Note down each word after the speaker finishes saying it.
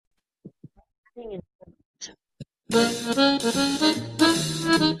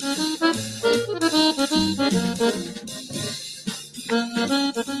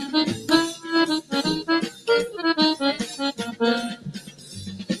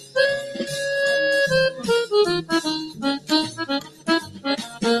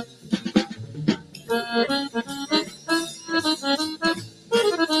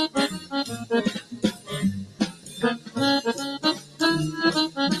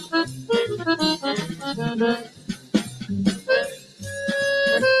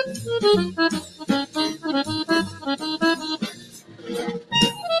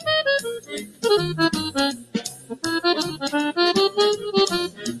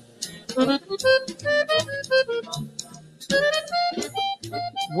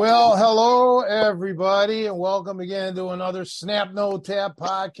Well, hello, everybody, and welcome again to another Snap No Tap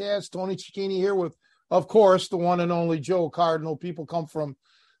podcast. Tony Cicchini here with, of course, the one and only Joe Cardinal. People come from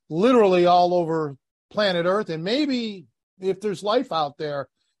literally all over planet Earth, and maybe if there's life out there,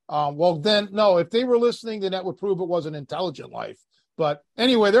 if they were listening, then that would prove it wasn't intelligent life. But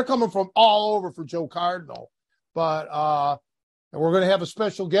anyway, they're coming from all over for Joe Cardinal. But and we're going to have a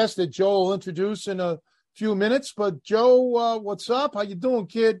special guest that Joe will introduce in a few minutes. But Joe, what's up? How you doing,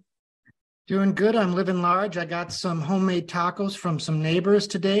 kid? Doing good. I'm living large. I got some homemade tacos from some neighbors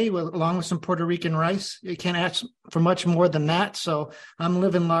today, along with some Puerto Rican rice. You can't ask for much more than that. So I'm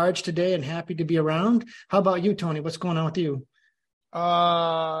living large today and happy to be around. How about you, Tony? What's going on with you?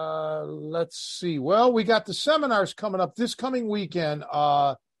 Let's see. Well, we got the seminars coming up this coming weekend,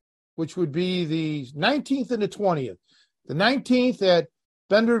 which would be the 19th and the 20th. The 19th at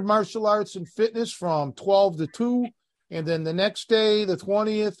Bender Martial Arts and Fitness from 12 to 2. And then the next day, the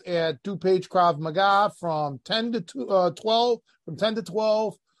 20th at DuPage Krav Maga from 10 to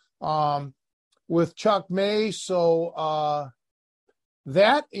 12, with Chuck May. So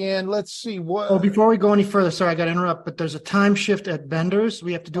that, and let's see what. Oh, before we go any further, sorry, I got to interrupt, but there's a time shift at Bender's.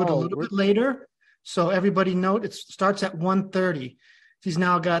 We have to do it a little bit later. So everybody note, it starts at 1:30. He's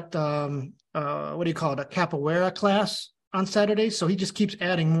now got, what do you call it, a capoeira class on Saturdays. So he just keeps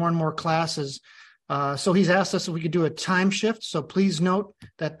adding more and more classes. So he's asked us if we could do a time shift. So please note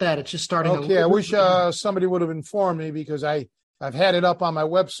that it's just starting. Okay, I wish somebody would have informed me, because I've had it up on my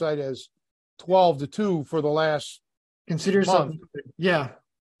website as 12 to 2 for the last Consider yourself. month. Yeah.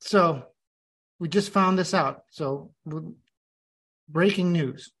 So we just found this out. So breaking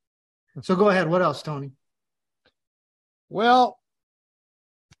news. So go ahead. What else, Tony? Well,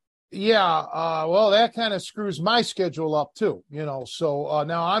 yeah, that kind of screws my schedule up too, So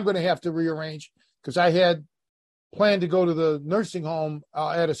now I'm going to have to rearrange, because I had planned to go to the nursing home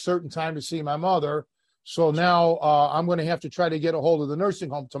at a certain time to see my mother. So now I'm going to have to try to get a hold of the nursing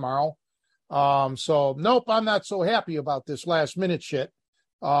home tomorrow. So nope, I'm not so happy about this last minute shit.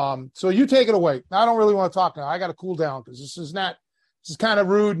 So you take it away. I don't really want to talk now. I got to cool down, because this is kind of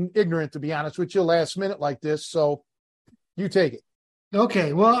rude and ignorant, to be honest with you, last minute like this. So you take it.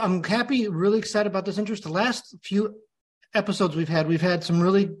 Okay. Well, I'm happy, really excited about this interest. The last few episodes we've had some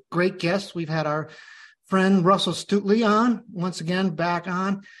really great guests. We've had our friend Russell Stutley on, once again, back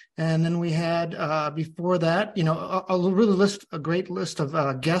on. And then we had, before that, a great list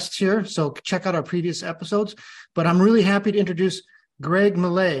of guests here. So check out our previous episodes. But I'm really happy to introduce Greg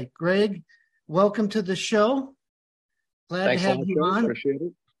Millay. Greg, welcome to the show. Glad to have you on. Appreciate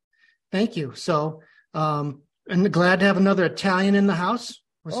it. Thank you. So, and glad to have another Italian in the house.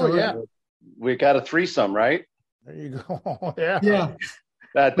 Yeah. We got a threesome, right? There you go. Yeah. Yeah.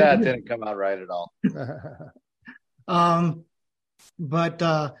 That didn't come out right at all.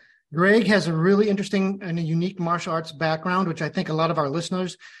 But Greg has a really interesting and a unique martial arts background, which I think a lot of our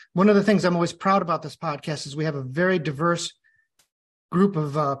listeners, one of the things I'm always proud about this podcast is we have a very diverse group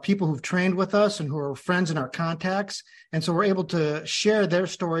of people who've trained with us and who are friends in our contacts. And so we're able to share their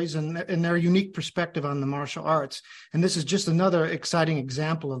stories and their unique perspective on the martial arts. And this is just another exciting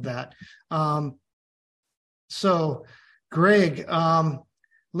example of that. So Greg,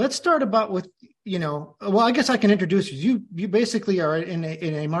 let's start with, I guess I can introduce you. You basically are in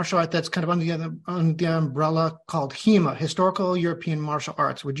a martial art that's kind of under the umbrella called HEMA, Historical European Martial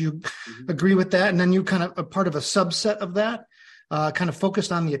Arts. Would you agree with that? And then you kind of a part of a subset of that, kind of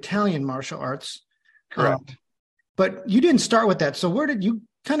focused on the Italian martial arts. Correct. But you didn't start with that. So where did you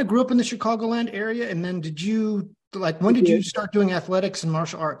kind of grew up in the Chicagoland area? And then when did you start doing athletics and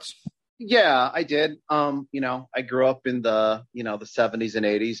martial arts? Yeah, I did. I grew up in the 70s and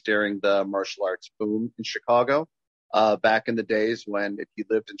 80s during the martial arts boom in Chicago. Back in the days when if you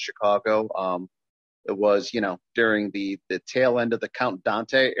lived in Chicago, it was, during the tail end of the Count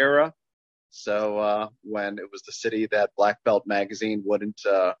Dante era. So when it was the city that Black Belt magazine wouldn't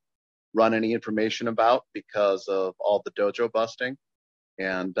run any information about because of all the dojo busting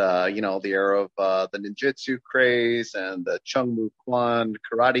and the era of the ninjutsu craze and the Chung Mu Kwan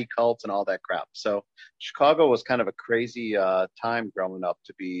karate cult and all that crap. So Chicago was kind of a crazy time growing up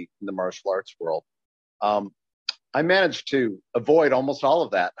to be in the martial arts world. I managed to avoid almost all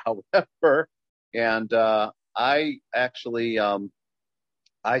of that, however, and I actually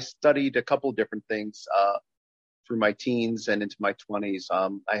I studied a couple of different things through my teens and into my 20s.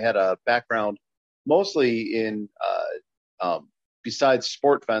 I had a background mostly in besides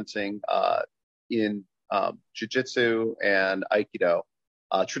sport fencing, in jiu-jitsu and aikido,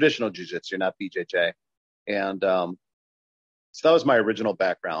 traditional jiu-jitsu, not BJJ. And so that was my original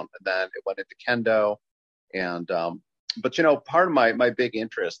background. And then it went into kendo. And but part of my big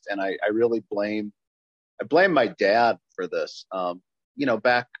interest, and I really blame my dad for this.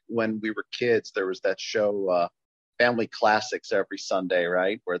 Back when we were kids, there was that show Family Classics every Sunday,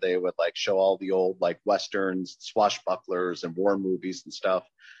 right? Where they would like show all the old like westerns, swashbucklers, and war movies and stuff.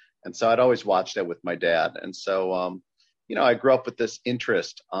 And so I'd always watched it with my dad. And so, I grew up with this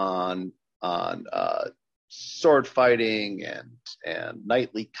interest on sword fighting and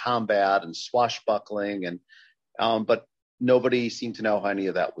knightly combat and swashbuckling, and but nobody seemed to know how any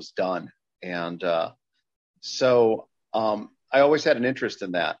of that was done. And so I always had an interest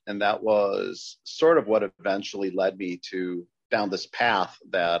in that, and that was sort of what eventually led me down this path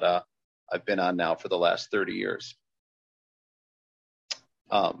that I've been on now for the last 30 years.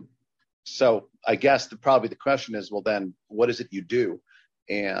 So I guess probably the question is, well, then what is it you do?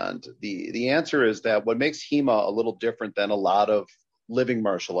 And the answer is that what makes HEMA a little different than a lot of living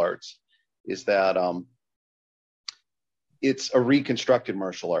martial arts is that it's a reconstructed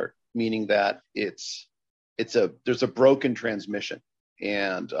martial art, meaning that there's a broken transmission.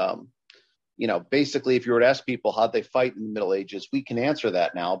 And, basically if you were to ask people how'd they fight in the Middle Ages, we can answer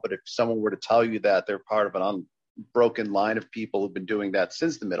that now. But if someone were to tell you that they're part of an unbroken line of people who've been doing that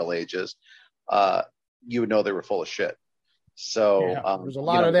since the Middle Ages, you would know they were full of shit. So there's a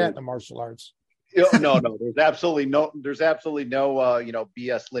lot of that in the martial arts. No, there's absolutely no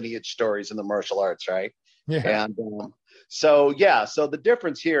BS lineage stories in the martial arts, right? Yeah. And so the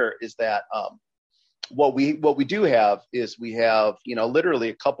difference here is that what we do have is we have literally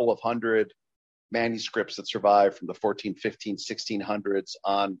a couple of hundred manuscripts that survive from the 14, 15, 1600s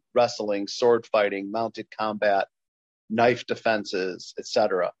on wrestling, sword fighting, mounted combat, knife defenses,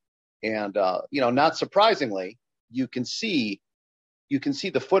 etc. And not surprisingly, you can see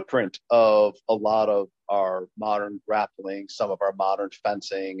the footprint of a lot of our modern grappling, some of our modern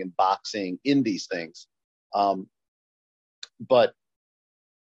fencing and boxing in these things. But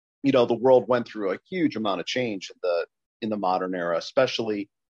the world went through a huge amount of change in the modern era, especially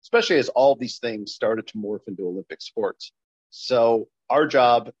as all these things started to morph into Olympic sports. So our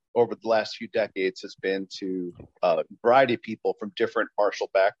job over the last few decades has been to a variety of people from different martial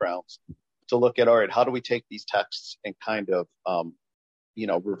backgrounds to look at, all right, how do we take these texts and kind of,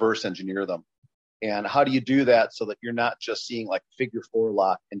 reverse engineer them? And how do you do that so that you're not just seeing like figure four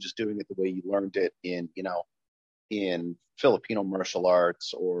lock and just doing it the way you learned it in Filipino martial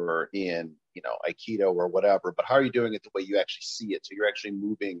arts or in, Aikido or whatever, but how are you doing it the way you actually see it? So you're actually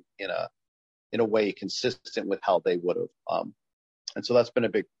moving in a way consistent with how they would have. And so that's been a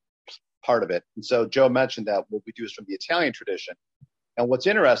big part of it. And so Joe mentioned that what we do is from the Italian tradition. And what's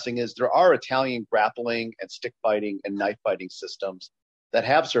interesting is there are Italian grappling and stick fighting and knife fighting systems that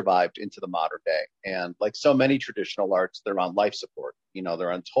have survived into the modern day. And like so many traditional arts, they're on life support.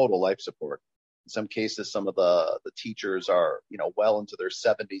 They're on total life support. In some cases, some of the teachers are, well into their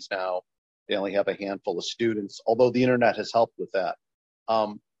 70s now. They only have a handful of students, although the internet has helped with that.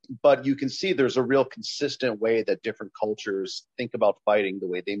 But you can see there's a real consistent way that different cultures think about fighting, the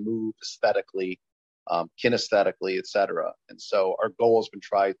way they move aesthetically, kinesthetically, et cetera. And so our goal has been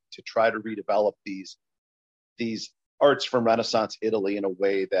to try to redevelop these arts from Renaissance Italy in a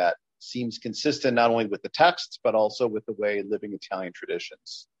way that seems consistent not only with the texts, but also with the way living Italian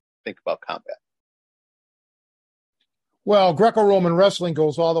traditions think about combat. Well, Greco-Roman wrestling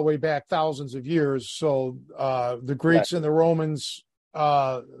goes all the way back thousands of years. So the Greeks and the Romans,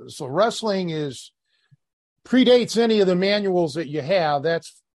 so wrestling predates any of the manuals that you have.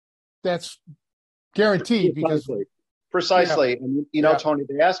 That's guaranteed. Precisely. And Tony,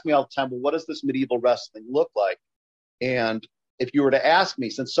 they ask me all the time, well, what does this medieval wrestling look like? And if you were to ask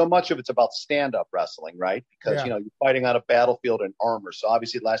me, since so much of it's about stand-up wrestling, right? Because, you're fighting on a battlefield in armor. So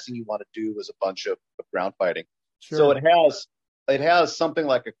obviously the last thing you want to do is a bunch of ground fighting. Sure. So it has something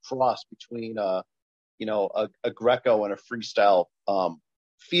like a cross between a Greco and a freestyle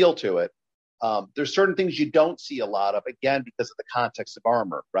feel to it. There's certain things you don't see a lot of, again, because of the context of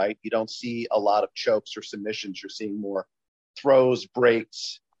armor, right? You don't see a lot of chokes or submissions. You're seeing more throws,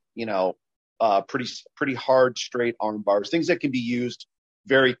 breaks, pretty hard straight arm bars, things that can be used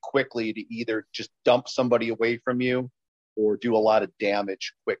very quickly to either just dump somebody away from you or do a lot of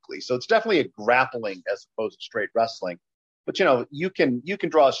damage quickly. So it's definitely a grappling as opposed to straight wrestling. But you can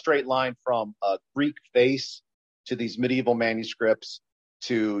draw a straight line from a Greek face to these medieval manuscripts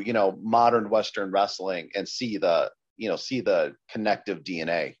to modern Western wrestling and see the connective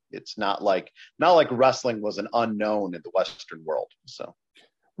DNA. It's not like wrestling was an unknown in the Western world. So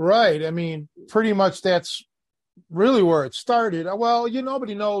right. I mean, pretty much that's really where it started. Well,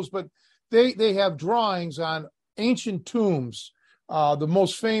 nobody knows, but they have drawings on ancient tombs. The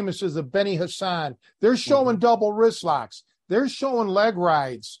most famous is the Beni Hassan. They're showing double wrist locks. They're showing leg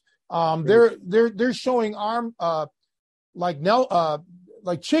rides. They're showing arm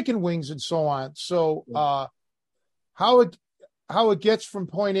like chicken wings and so on. So how it gets from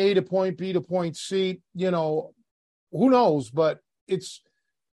point A to point B to point C, who knows? But it's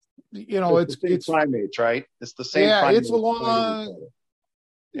it's primates, right? It's the same. Yeah, it's a long.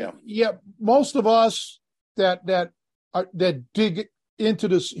 Yeah. Most of us that dig into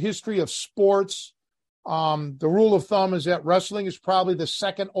this history of sports, the rule of thumb is that wrestling is probably the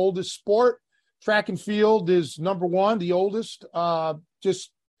second oldest sport. Track and field is number one, the oldest.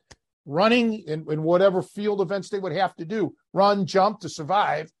 Just running in whatever field events they would have to do, run, jump to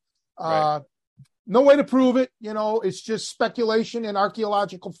survive. Right. No way to prove it. It's just speculation and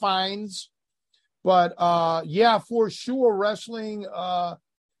archaeological finds. But for sure, wrestling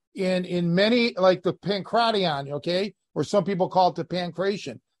in many, like the pancration, okay, or some people call it the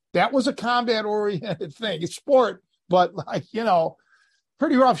pancration. That was a combat-oriented thing. It's sport, but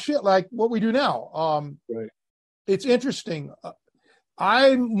pretty rough shit like what we do now. Right. It's interesting.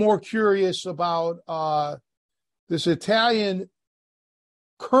 I'm more curious about this Italian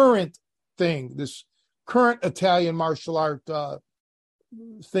current thing, this current Italian martial art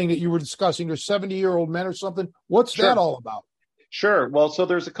thing that you were discussing. They're 70-year-old men or something. What's that all about? Sure. Well, so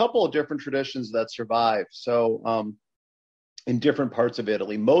there's a couple of different traditions that survive. So in different parts of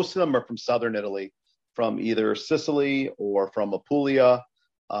Italy, most of them are from southern Italy, from either Sicily or from Apulia.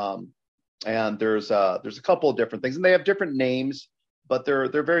 And there's a couple of different things, and they have different names, but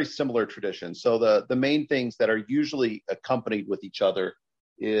they're very similar traditions. So the main things that are usually accompanied with each other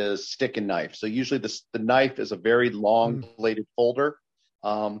is stick and knife. So usually the knife is a very long bladed folder.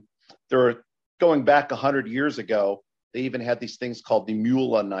 Going back 100 years ago, they even had these things called the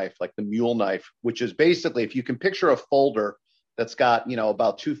mula knife, like the mule knife, which is basically, if you can picture a folder that's got,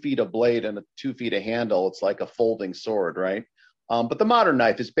 about 2 feet of blade and 2 feet of handle, it's like a folding sword, right? But the modern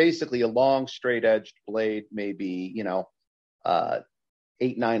knife is basically a long, straight-edged blade, maybe, 8-9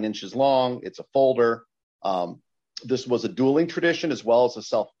 inches long. It's a folder. This was a dueling tradition as well as a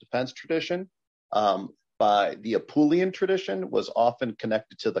self-defense tradition. By the Apulian tradition was often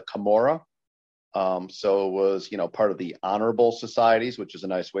connected to the Camorra. So it was, part of the honorable societies, which is a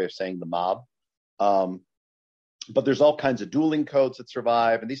nice way of saying the mob. But there's all kinds of dueling codes that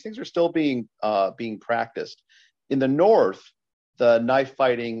survive, and these things are still being practiced. In the North, the knife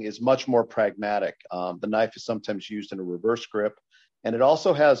fighting is much more pragmatic. The knife is sometimes used in a reverse grip, and it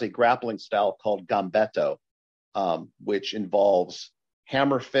also has a grappling style called gambetto, which involves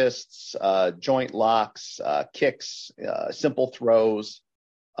hammer fists, joint locks, kicks, simple throws,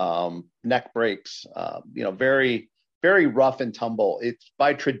 neck breaks, very, very rough and tumble. It's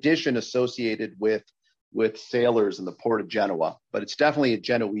by tradition associated with sailors in the port of Genoa, but it's definitely a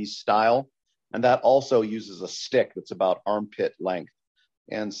Genoese style. And that also uses a stick that's about armpit length.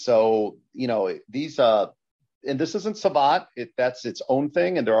 And so, these, and this isn't Savate, that's its own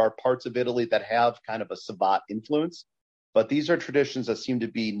thing. And there are parts of Italy that have kind of a Savate influence, but these are traditions that seem to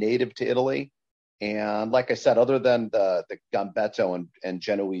be native to Italy. And like I said, other than the gambetto and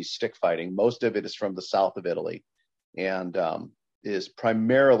Genoese stick fighting, most of it is from the south of Italy and is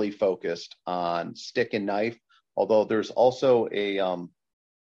primarily focused on stick and knife, although there's also a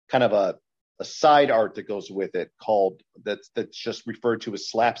kind of a side art that goes with it called that's just referred to as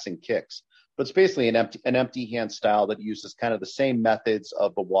slaps and kicks. But it's basically an empty hand style that uses kind of the same methods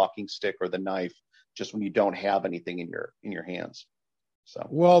of the walking stick or the knife, just when you don't have anything in your hands. So,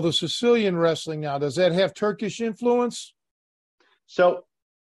 well, the Sicilian wrestling now, does that have Turkish influence? So,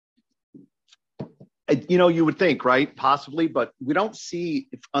 you would think, right? Possibly, but we don't see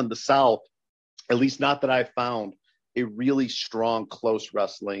on the South, at least not that I've found, a really strong, close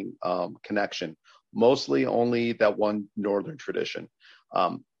wrestling connection. Mostly only that one northern tradition,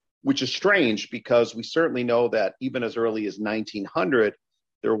 which is strange because we certainly know that even as early as 1900,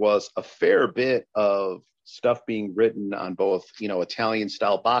 there was a fair bit of stuff being written on both, Italian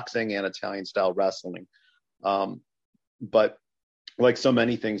style boxing and Italian style wrestling. But like so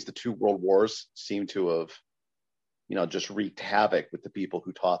many things, the two world wars seem to have, just wreaked havoc with the people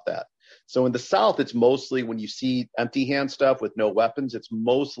who taught that. So in the South, it's mostly, when you see empty hand stuff with no weapons, it's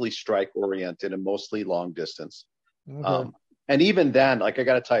mostly strike oriented and mostly long distance. Okay. And even then, like, I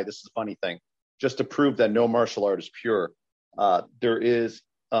got to tell you, this is a funny thing, just to prove that no martial art is pure. There is,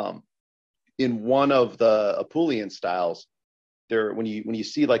 in one of the Apulian styles, when you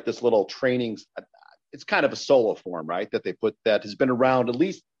see like this little training, it's kind of a solo form, right? That they put, that has been around at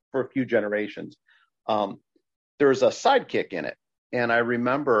least for a few generations. There's a sidekick in it. And I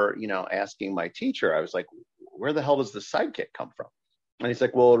remember, asking my teacher, I was like, where the hell does the sidekick come from? And he's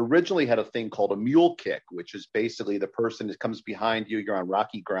like, well, it originally had a thing called a mule kick, which is basically the person that comes behind you, you're on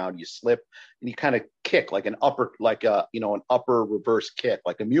rocky ground, you slip, and you kind of kick like an upper reverse kick,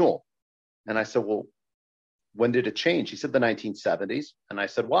 like a mule. And I said, well, when did it change? He said the 1970s. And I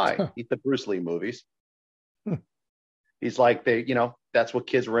said, why? He said Bruce Lee movies. He's like, that's what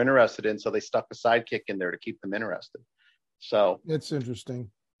kids were interested in. So they stuck the sidekick in there to keep them interested. So it's interesting.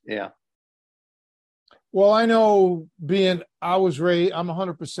 Yeah. Well, I know I'm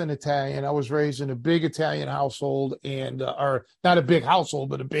 100% Italian. I was raised in a big Italian household, and or not a big household,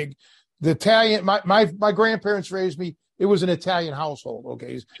 but the Italian, my grandparents raised me. It was an Italian household.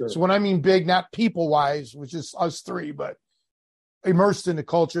 Okay. Sure. So when I mean big, not people wise, which is us three, but immersed in the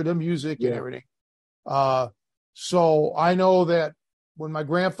culture, the music and everything. So I know that when my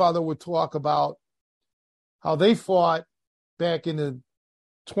grandfather would talk about how they fought back in the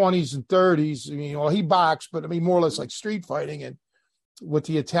 20s and 30s, he boxed, but more or less like street fighting. And with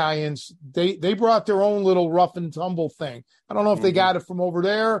the Italians, they brought their own little rough and tumble thing. I don't know if they got it from over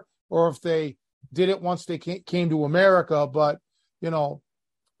there or if they did it once they came to America, but a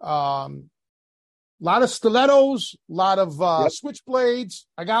lot of stilettos, a lot of switchblades.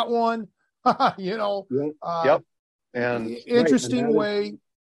 I got one. Yep. And interesting way.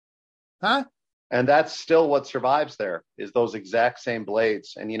 Huh? And that's still what survives there, is those exact same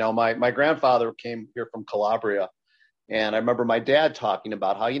blades. And, my grandfather came here from Calabria, and I remember my dad talking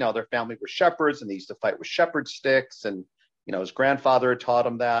about how, their family were shepherds and they used to fight with shepherd sticks. And, his grandfather had taught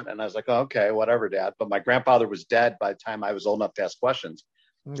him that. And I was like, oh, okay, whatever, Dad. But my grandfather was dead by the time I was old enough to ask questions.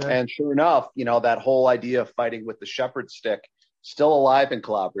 Okay. And sure enough, that whole idea of fighting with the shepherd stick, still alive in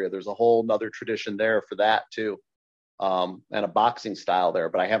Calabria. There's a whole nother tradition there for that too. And a boxing style there,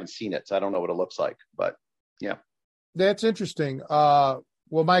 but I haven't seen it, so I don't know what it looks like. But yeah, that's interesting. Well,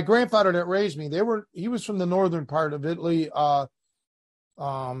 my grandfather that raised me, he was from the northern part of Italy,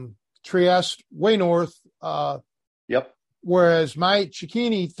 Trieste, way north. Yep. Whereas my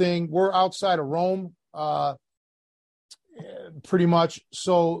Cecchini thing, we're outside of Rome, pretty much.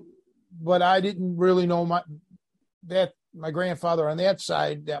 So, but I didn't really know my grandfather on that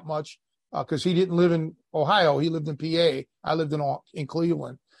side that much. Because he didn't live in Ohio, he lived in PA. I lived in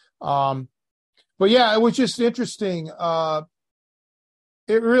Cleveland. But yeah, it was just interesting.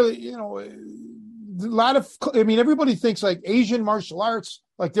 It really, a lot of, everybody thinks like Asian martial arts,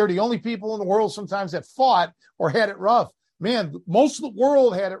 like they're the only people in the world sometimes that fought or had it rough. Man, most of the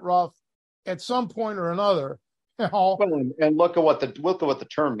world had it rough at some point or another. And look at what the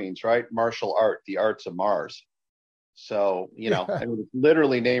term means, right? Martial art, the arts of Mars. So, it's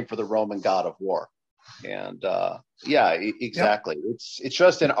literally named for the Roman god of war. And exactly. Yep. It's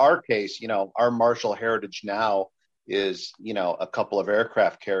just in our case, our martial heritage now is, a couple of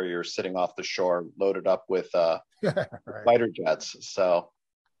aircraft carriers sitting off the shore loaded up with right. fighter jets. So,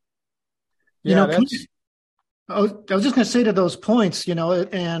 I was just going to say to those points,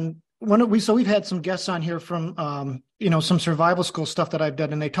 and we've had some guests on here from, some survival school stuff that I've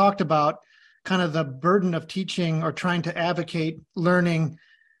done, and they talked about kind of the burden of teaching or trying to advocate learning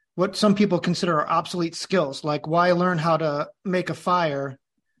what some people consider are obsolete skills, like why learn how to make a fire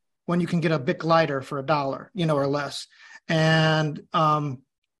when you can get a Bic lighter for $1, or less. And, I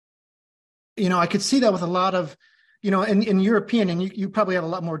could see that with a lot of, in European, and you probably have a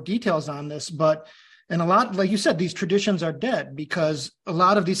lot more details on this, but and a lot, like you said, these traditions are dead because a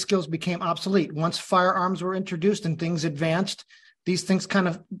lot of these skills became obsolete. Once firearms were introduced and things advanced, these things kind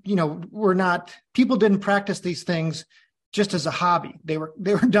of, people didn't practice these things just as a hobby. They were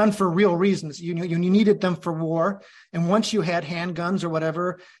done for real reasons. You needed them for war. And once you had handguns or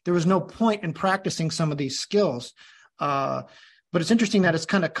whatever, there was no point in practicing some of these skills. But it's interesting that it's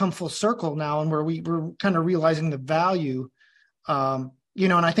kind of come full circle now, and where we're kind of realizing the value, and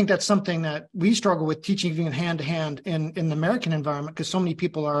I think that's something that we struggle with teaching even hand to hand in the American environment, because so many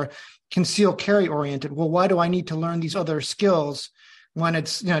people are concealed carry oriented. Well, why do I need to learn these other skills when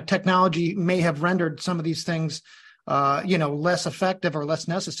it's, technology may have rendered some of these things, less effective or less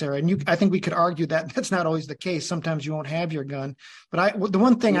necessary. And I think we could argue that that's not always the case. Sometimes you won't have your gun. But the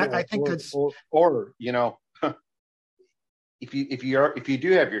one thing I think is, if you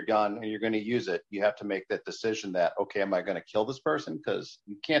do have your gun and you're going to use it, you have to make that decision that, okay, am I going to kill this person? Because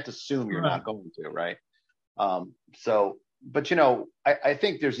you can't assume you're not going to, right? But I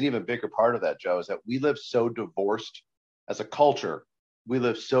think there's an even bigger part of that, Joe, is that we live so divorced as a culture. We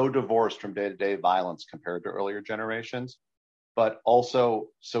live so divorced from day-to-day violence compared to earlier generations, but also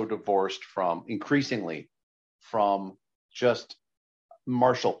so divorced increasingly from just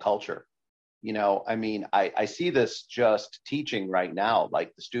martial culture. I see this just teaching right now,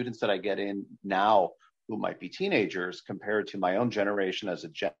 like the students that I get in now who might be teenagers compared to my own generation as a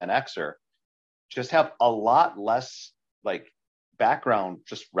Gen Xer, just have a lot less like background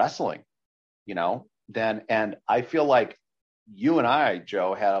just wrestling, and I feel like you and I,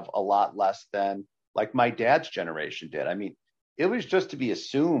 Joe, have a lot less than like my dad's generation did. I mean, it was just to be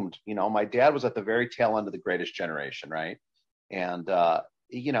assumed, my dad was at the very tail end of the greatest generation, right? And,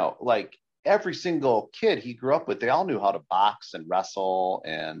 like every single kid he grew up with, they all knew how to box and wrestle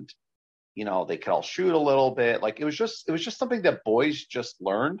and, they could all shoot a little bit. Like it was just something that boys just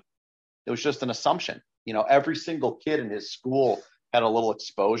learned. It was just an assumption. Every single kid in his school had a little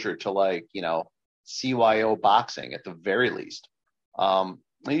exposure to like, CYO boxing at the very least. And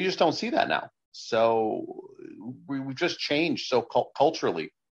you just don't see that now. So we've just changed so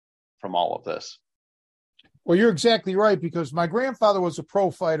culturally from all of this. Well, you're exactly right, because my grandfather was a pro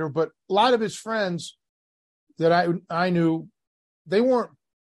fighter, but a lot of his friends that I knew, they weren't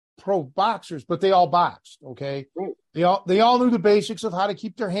pro boxers, but they all boxed. Okay. Right. They all knew the basics of how to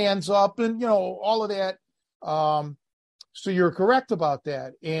keep their hands up and, all of that. So you're correct about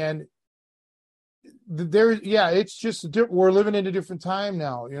that. And it's just we're living in a different time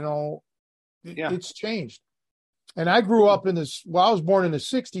now. It's changed. And I grew up in this. Well, I was born in the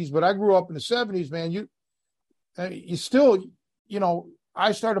 '60s, but I grew up in the '70s. Man, you still,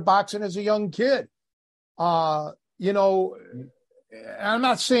 I started boxing as a young kid. I'm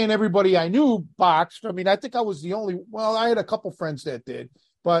not saying everybody I knew boxed. I mean, I think I was the only. Well, I had a couple friends that did,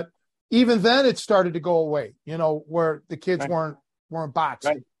 but even then, it started to go away. Where the kids weren't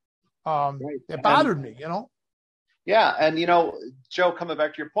boxing. Right. It bothered me. Yeah, and Joe, coming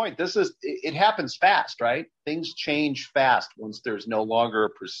back to your point, it happens fast, right? Things change fast once there's no longer a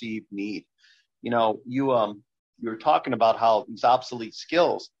perceived need. You were talking about how these obsolete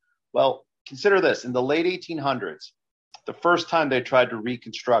skills. Well, consider this: in the late 1800s, the first time they tried to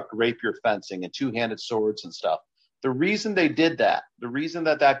reconstruct rapier fencing and two-handed swords and stuff, the reason they did that, the reason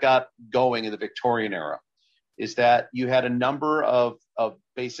that got going in the Victorian era, is that you had a number of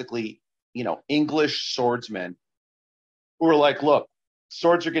basically, English swordsmen who were like, look,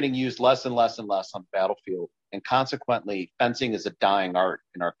 swords are getting used less and less and less on the battlefield. And consequently, fencing is a dying art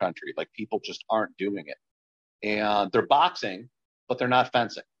in our country. Like people just aren't doing it. And they're boxing, but they're not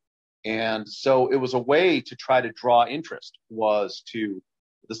fencing. And so it was a way to try to draw interest, was to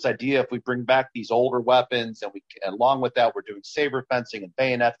this idea, if we bring back these older weapons and along with that, we're doing saber fencing and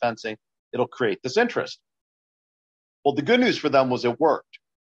bayonet fencing, it'll create this interest. Well, the good news for them was it worked.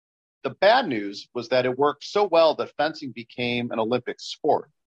 The bad news was that it worked so well that fencing became an Olympic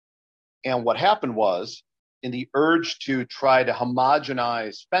sport. And what happened was, in the urge to try to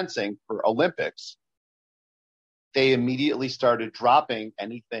homogenize fencing for Olympics, they immediately started dropping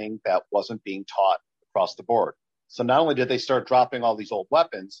anything that wasn't being taught across the board. So not only did they start dropping all these old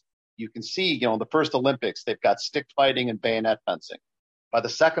weapons, you can see, in the first Olympics, they've got stick fighting and bayonet fencing. By the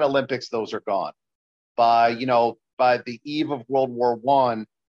second Olympics, those are gone. By the eve of World War I,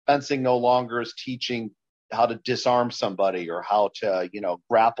 fencing no longer is teaching how to disarm somebody or how to,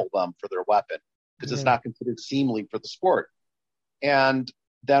 grapple them for their weapon, because it's not considered seemly for the sport. And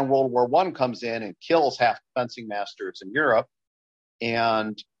then World War I comes in and kills half the fencing masters in Europe.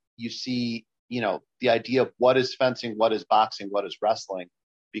 And you see, the idea of what is fencing, what is boxing, what is wrestling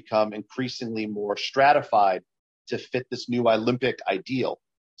become increasingly more stratified to fit this new Olympic ideal.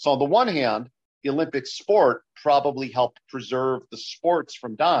 So on the one hand, the Olympic sport probably helped preserve the sports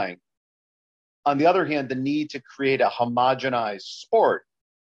from dying. On the other hand, the need to create a homogenized sport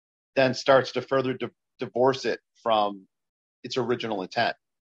then starts to further divorce it from its original intent.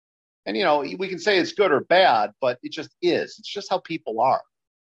 And, we can say it's good or bad, but it just is. It's just how people are.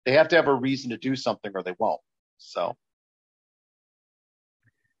 They have to have a reason to do something or they won't. So.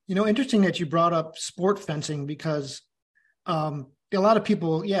 Interesting that you brought up sport fencing, because a lot of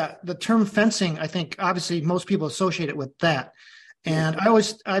people, the term fencing, I think obviously most people associate it with that. And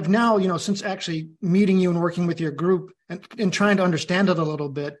I've now, since actually meeting you and working with your group and trying to understand it a little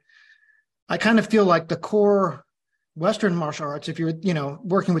bit, I kind of feel like the core Western martial arts, if you're,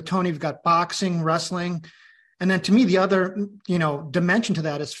 working with Tony, you've got boxing, wrestling. And then to me, the other, dimension to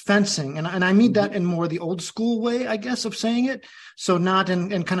that is fencing. And I mean that in more the old school way, I guess, of saying it. So not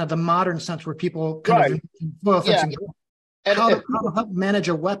in kind of the modern sense where people kind of, well, fencing, how to help manage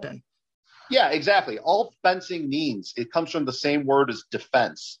a weapon. Yeah, exactly. All fencing means, it comes from the same word as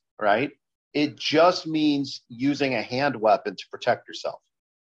defense, right? It just means using a hand weapon to protect yourself.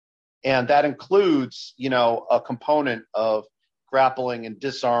 And that includes, a component of grappling and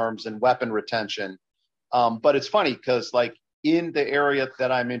disarms and weapon retention. But it's funny because, like, in the area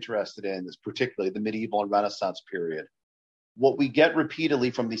that I'm interested in is particularly the medieval and Renaissance period. What we get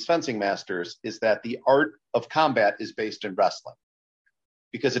repeatedly from these fencing masters is that the art of combat is based in wrestling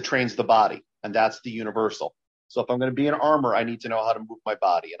because it trains the body, and that's the universal. So if I'm going to be in armor, I need to know how to move my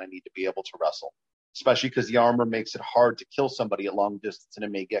body, and I need to be able to wrestle, especially because the armor makes it hard to kill somebody at long distance, and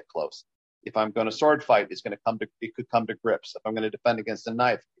it may get close. If I'm going to sword fight, it could come to grips. If I'm going to defend against a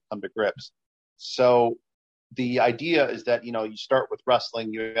knife, it could come to grips. So the idea is that, you start with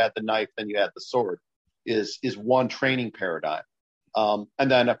wrestling, you add the knife, then you add the sword, is one training paradigm. And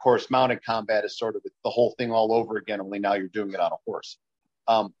then, of course, mounted combat is sort of the whole thing all over again, only now you're doing it on a horse.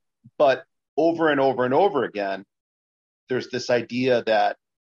 But over and over and over again, there's this idea that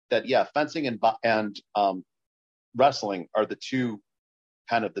fencing and wrestling are the two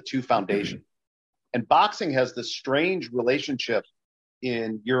foundations. And boxing has this strange relationship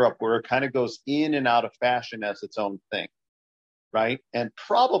in Europe where it kind of goes in and out of fashion as its own thing, right? And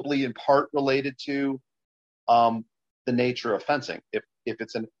probably in part related to the nature of fencing. If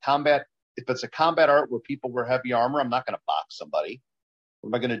it's a combat art where people wear heavy armor, I'm not going to box somebody. What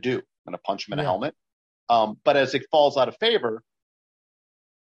am I going to do? I'm going to punch him in a helmet. But as it falls out of favor,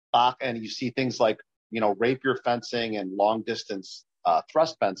 and you see things like, rapier fencing and long distance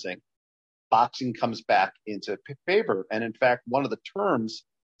thrust fencing, boxing comes back into favor. And in fact, one of the terms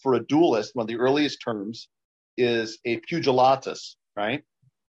for a duelist, one of the earliest terms, is a pugilitas, right?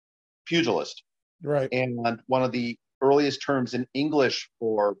 Pugilist. Right. And one of the earliest terms in English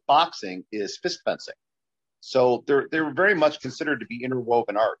for boxing is fist fencing. So they're very much considered to be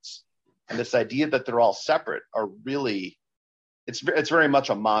interwoven arts. And this idea that they're all separate are really, it's very much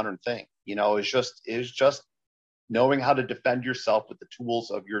a modern thing. It's just knowing how to defend yourself with the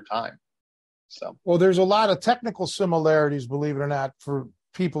tools of your time. So, well, there's a lot of technical similarities, believe it or not, for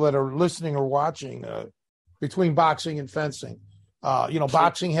people that are listening or watching between boxing and fencing.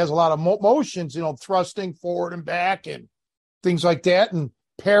 Boxing has a lot of motions, thrusting forward and back and things like that, and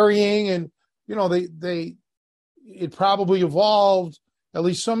parrying, and it probably evolved. At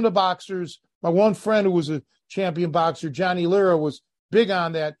least some of the boxers. My one friend who was a champion boxer, Johnny Lira, was big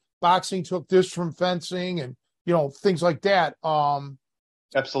on that. Boxing took this from fencing, and things like that.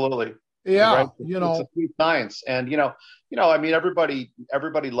 Absolutely. Yeah, right? It's a sweet science, and everybody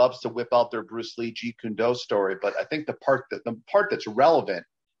loves to whip out their Bruce Lee Jeet Kune Do story, but I think the part that's relevant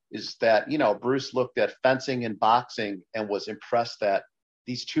is that Bruce looked at fencing and boxing and was impressed that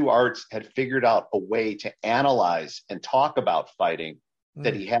these two arts had figured out a way to analyze and talk about fighting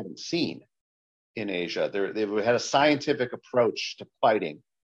that he hadn't seen in Asia. They had a scientific approach to fighting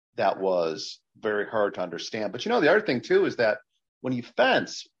that was very hard to understand. But the other thing too is that when you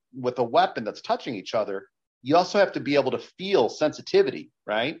fence with a weapon that's touching each other, you also have to be able to feel sensitivity,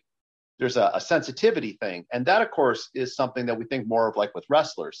 right? There's a sensitivity thing. And that, of course, is something that we think more of like with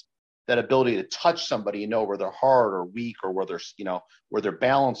wrestlers, that ability to touch somebody and know where they're hard or weak or where where their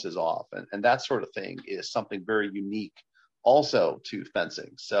balance is off. And that sort of thing is something very unique also to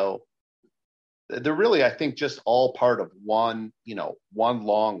fencing. So they're really, I think, just all part of one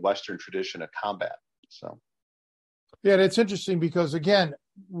long Western tradition of combat. So. Yeah, it's interesting because, again,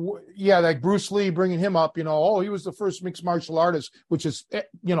 like Bruce Lee, bringing him up, he was the first mixed martial artist, which is,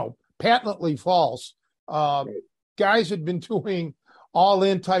 patently false. Guys had been doing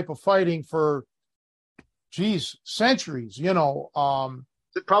all-in type of fighting for, centuries,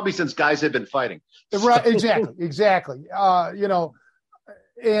 Probably since guys had been fighting. Right, exactly.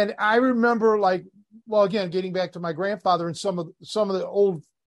 And I remember, again, getting back to my grandfather and some of the old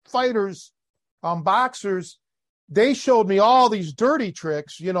fighters, boxers, they showed me all these dirty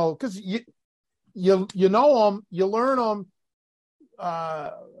tricks, because you know them, you learn them.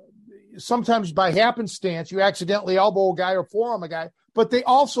 Sometimes by happenstance, you accidentally elbow a guy or forearm a guy, but they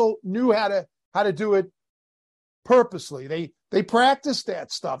also knew how to do it purposely. They practiced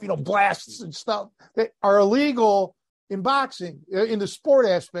that stuff, blasts and stuff that are illegal in boxing, in the sport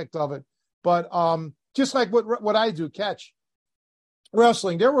aspect of it. But just like what I do, catch.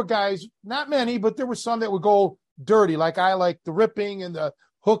 wrestling, there were guys, not many, but there were some that would go dirty. Like I like the ripping and the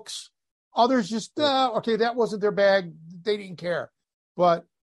hooks. Others just, okay, that wasn't their bag. They didn't care. But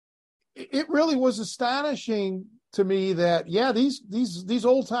it really was astonishing to me that, yeah, these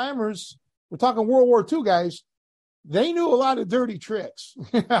old timers, we're talking World War II guys, they knew a lot of dirty tricks,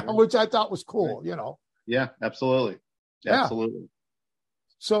 which I thought was cool, you know. Yeah, absolutely. Absolutely.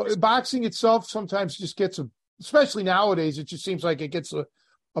 So boxing itself sometimes just gets especially nowadays, it just seems like it gets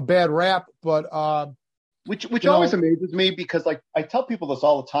a bad rap. But which always amazes me, because like I tell people this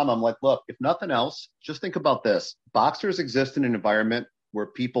all the time. I'm like, look, if nothing else, just think about this. Boxers exist in an environment where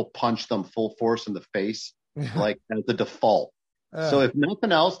people punch them full force in the face, like as the default. So if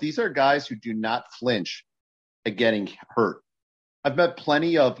nothing else, these are guys who do not flinch at getting hurt. I've met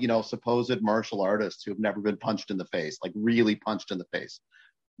plenty of, supposed martial artists who have never been punched in the face, like really punched in the face.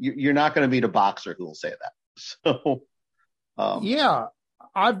 You're not going to meet a boxer who will say that. So, yeah,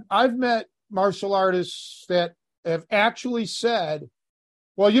 I've met martial artists that have actually said,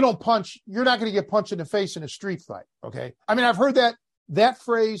 well, you're not going to get punched in the face in a street fight. Okay. I mean, I've heard that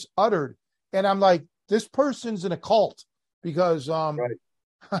phrase uttered, and I'm like, this person's in a cult, because, I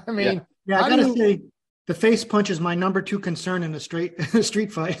mean, I gotta say, the face punch is my number 2 concern in a street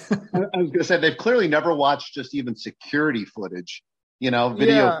fight. I was gonna say, they've clearly never watched just even security footage,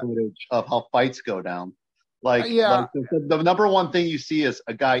 video footage of how fights go down. Like the number one thing you see is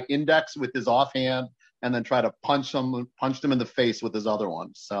a guy index with his offhand and then try to punch them in the face with his other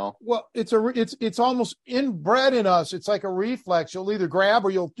one. So, well, it's almost inbred in us. It's like a reflex. You'll either grab or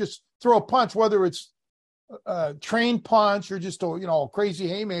you'll just throw a punch, whether it's a trained punch or just a crazy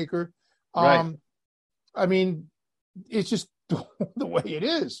haymaker. Right. I mean, it's just the way it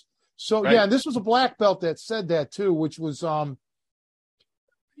is. So right. Yeah, this was a black belt that said that too, which was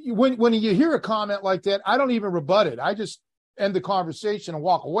when you hear a comment like that, I don't even rebut it. I just end the conversation and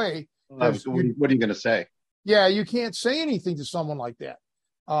walk away. What are you going to say? Yeah, you can't say anything to someone like that.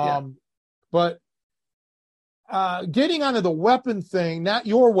 But getting onto the weapon thing, not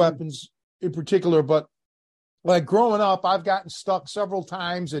your weapons in particular, but like growing up, I've gotten stuck several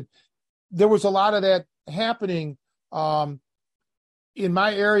times, and there was a lot of that happening in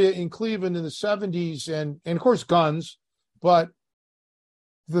my area in Cleveland in the 70s, and of course guns. But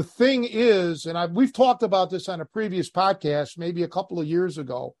the thing is, and we've talked about this on a previous podcast, maybe a couple of years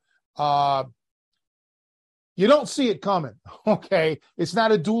ago, you don't see it coming. Okay. It's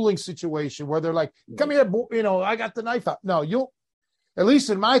not a dueling situation where they're like, come here, I got the knife out. No, at least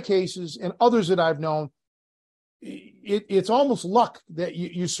in my cases and others that I've known, it's almost luck that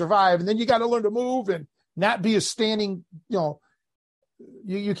you survive, and then you got to learn to move and not be a standing,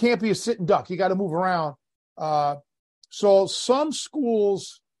 you can't be a sitting duck. You got to move around. So some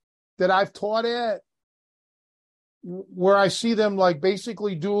schools that I've taught at, where I see them like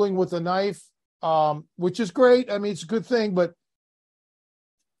basically dueling with a knife, which is great. I mean, it's a good thing, but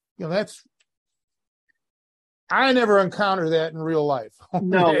I never encountered that in real life.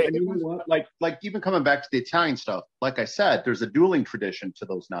 No, and you know what? Like even coming back to the Italian stuff, like I said, there's a dueling tradition to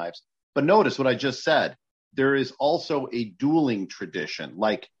those knives. But notice what I just said. There is also a dueling tradition.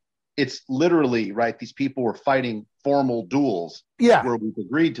 Like, it's literally, right, these people were fighting formal duels where we've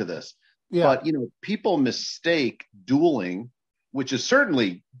agreed to this. Yeah. But, people mistake dueling, which is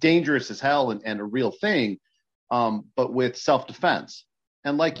certainly dangerous as hell and a real thing, but with self-defense.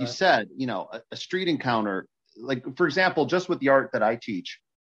 And like you said, a street encounter, like, for example, just with the art that I teach,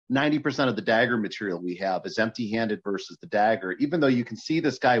 90% of the dagger material we have is empty-handed versus the dagger, even though you can see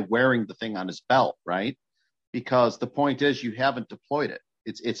this guy wearing the thing on his belt, right? Because the point is, you haven't deployed it.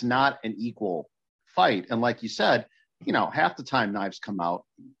 It's not an equal fight. And like you said, half the time knives come out,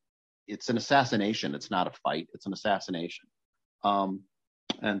 it's an assassination. It's not a fight. It's an assassination.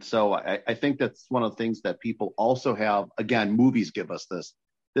 And so I think that's one of the things that people also have. Again, movies give us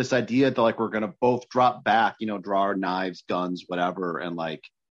this idea that, like, we're going to both drop back, draw our knives, guns, whatever, and like,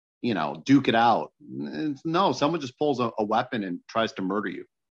 duke it out. No, someone just pulls a weapon and tries to murder you.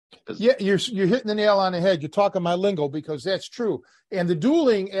 Yeah, you're hitting the nail on the head. You're talking my lingo, because that's true. And the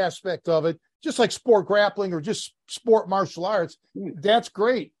dueling aspect of it, just like sport grappling or just sport martial arts, that's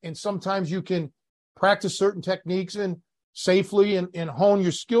great. And sometimes you can practice certain techniques and safely and hone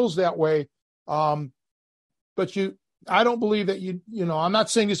your skills that way. But I don't believe that I'm not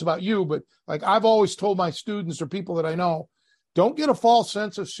saying this about you, but like I've always told my students or people that I know, don't get a false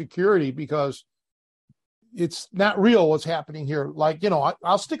sense of security, because it's not real what's happening here. Like,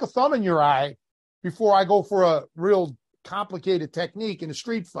 I'll stick a thumb in your eye before I go for a real complicated technique in a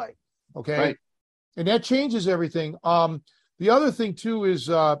street fight. Okay. Right. And that changes everything. The other thing too is,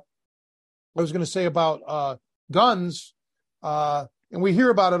 I was going to say about guns. and we hear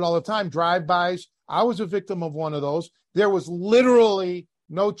about it all the time, drive-bys. I was a victim of one of those. There was literally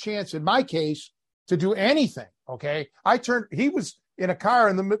no chance in my case to do anything. Okay. He was in a car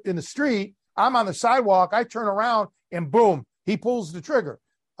in the street. I'm on the sidewalk. I turn around and boom, he pulls the trigger.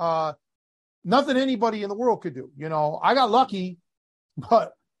 Nothing anybody in the world could do. I got lucky,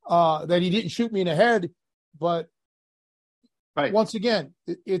 but that he didn't shoot me in the head. But right. Once again,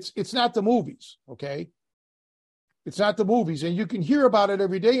 it's not the movies. Okay. It's not the movies. And you can hear about it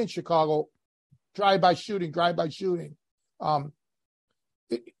every day in Chicago. Drive-by shooting.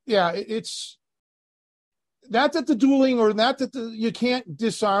 It's not that the dueling or not that you can't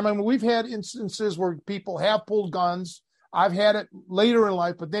disarm. I mean, we've had instances where people have pulled guns. I've had it later in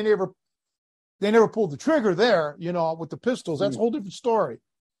life, but they never pulled the trigger there, with the pistols. That's a whole different story.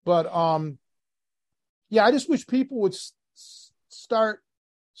 But I just wish people would start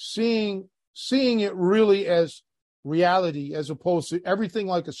seeing it really as reality as opposed to everything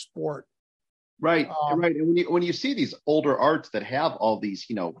like a sport. Right. Right. And when you see these older arts that have all these,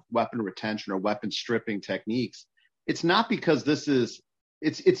 weapon retention or weapon stripping techniques, it's not because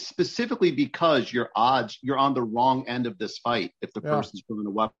it's specifically because you're on the wrong end of this fight. If the person's pulling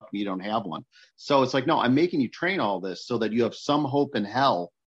a weapon, you don't have one. So it's like, no, I'm making you train all this so that you have some hope in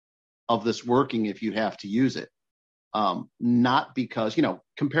hell of this working if you have to use it. Not because,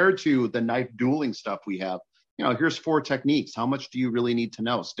 compared to the knife dueling stuff we have, here's 4 techniques. How much do you really need to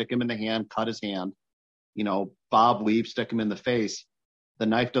know? Stick him in the hand, cut his hand, bob weave, stick him in the face. The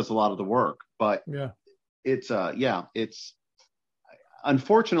knife does a lot of the work, but it's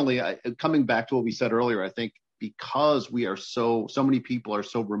unfortunately, coming back to what we said earlier, I think because we are so many people are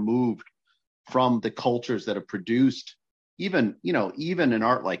so removed from the cultures that have produced even an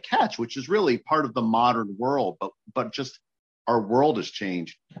art like catch, which is really part of the modern world, but just our world has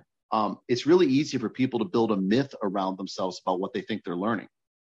changed. It's really easy for people to build a myth around themselves about what they think they're learning.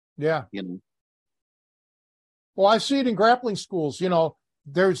 Yeah. Well, I see it in grappling schools.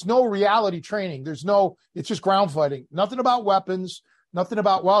 There's no reality training. It's just ground fighting. Nothing about weapons, nothing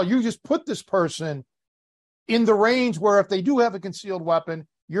about, you just put this person in the range where if they do have a concealed weapon,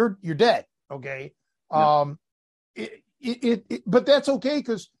 you're dead. Okay. Yeah. But that's okay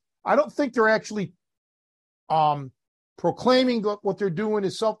because I don't think they're actually proclaiming what they're doing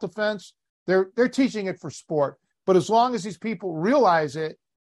is self-defense. They're teaching it for sport. But as long as these people realize it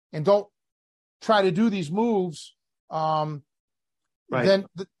and don't try to do these moves, then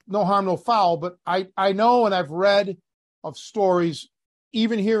no harm, no foul. But I know, and I've read of stories,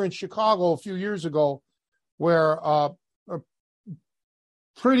 even here in Chicago a few years ago, where a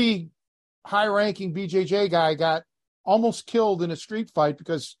pretty high-ranking BJJ guy got almost killed in a street fight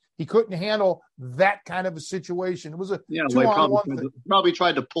because he couldn't handle that kind of a situation. It was a two-on-one thing. Probably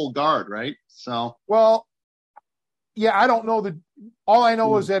tried to pull guard, right? So, well, I don't know all I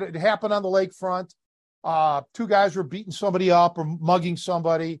know is that it happened on the lakefront. 2 guys were beating somebody up or mugging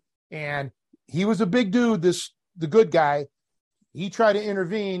somebody, and he was a big dude. The good guy, he tried to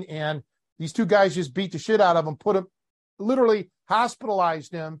intervene, and these 2 guys just beat the shit out of him, literally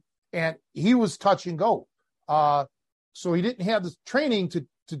hospitalized him, and he was touch and go. So he didn't have the training to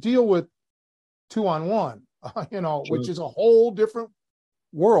deal with 2-on-1, which is a whole different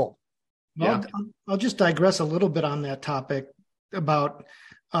world. Yeah. I'll just digress a little bit on that topic about,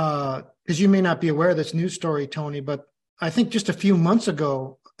 because you may not be aware of this news story, Tony, but I think just a few months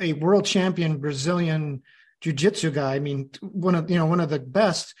ago, a world champion Brazilian jiu-jitsu guy, one of the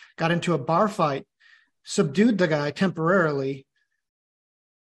best, got into a bar fight, subdued the guy temporarily,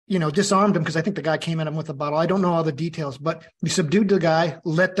 disarmed him because I think the guy came at him with a bottle. I don't know all the details, but we subdued the guy,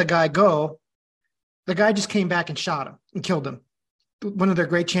 let the guy go. The guy just came back and shot him and killed him. One of their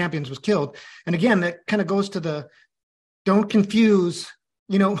great champions was killed. And again, that kind of goes to don't confuse,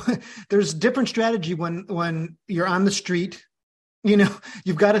 there's different strategy when you're on the street,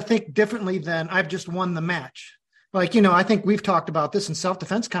 you've got to think differently than I've just won the match. Like, I think we've talked about this in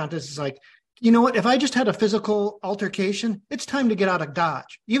self-defense contests. It's like, you know what? If I just had a physical altercation, it's time to get out of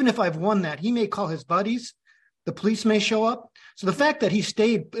Dodge. Even if I've won that, he may call his buddies. The police may show up. So the fact that he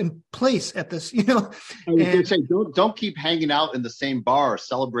stayed in place at this, I was going to say, don't keep hanging out in the same bar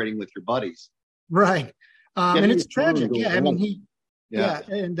celebrating with your buddies. Right. And it's tragic. Yeah.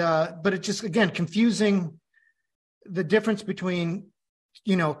 But it's just, again, confusing the difference between,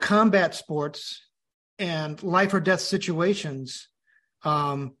 combat sports and life or death situations.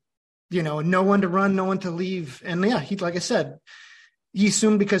 No one to run, no one to leave. And he, like I said, he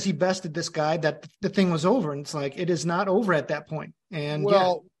assumed because he bested this guy that the thing was over. And it's like, it is not over at that point. And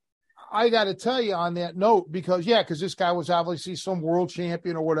I got to tell you on that note, because this guy was obviously some world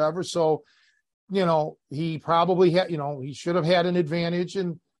champion or whatever. So he probably had, he should have had an advantage,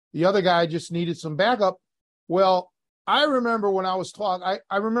 and the other guy just needed some backup. Well, I remember when I was taught,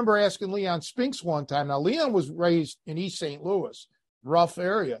 I remember asking Leon Spinks one time. Now, Leon was raised in East St. Louis, rough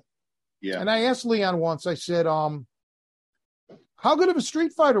area. Yeah. And I asked Leon once, I said, how good of a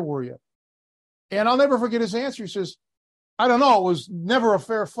street fighter were you? And I'll never forget his answer. He says, I don't know. It was never a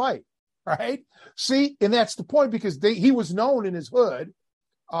fair fight. Right. See, and that's the point, because he was known in his hood.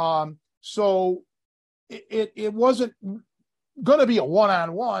 So it wasn't going to be a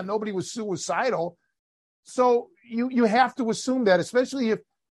one-on-one. Nobody was suicidal. So you have to assume that, especially if,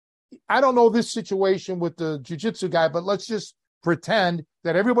 I don't know this situation with the jiu-jitsu guy, but let's just pretend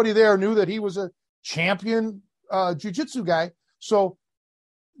that everybody there knew that he was a champion jiu-jitsu guy. So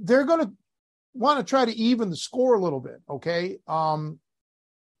they're going to want to try to even the score a little bit. Okay. And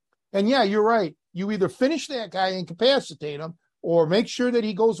yeah, you're right. You either finish that guy, incapacitate him, or make sure that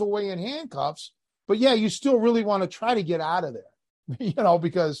he goes away in handcuffs. But yeah, you still really want to try to get out of there,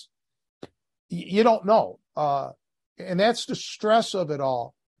 because you don't know. And that's the stress of it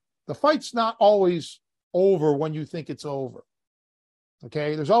all. The fight's not always over when you think it's over.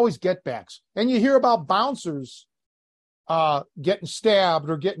 Okay. There's always getbacks. And you hear about bouncers getting stabbed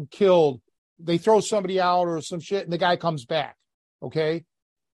or getting killed. They throw somebody out or some shit and the guy comes back. Okay.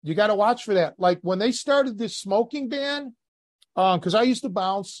 You got to watch for that. Like when they started this smoking ban, because I used to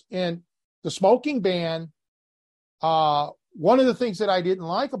bounce, and the smoking ban, one of the things that I didn't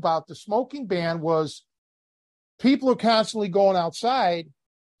like about the smoking ban was people are constantly going outside,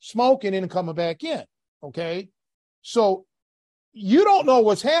 smoking and coming back in. Okay. So you don't know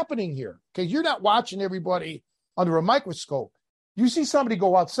what's happening here, because you're not watching everybody under a microscope. You see somebody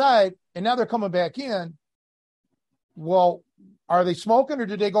go outside and now they're coming back in. Well, are they smoking, or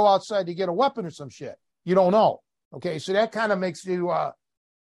did they go outside to get a weapon or some shit? You don't know. Okay. So that kind of makes you,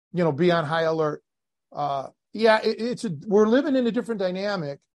 be on high alert. We're living in a different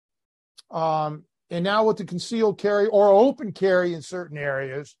dynamic. And now with the concealed carry or open carry in certain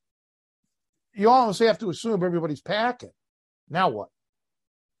areas, you almost have to assume everybody's packing. Now what?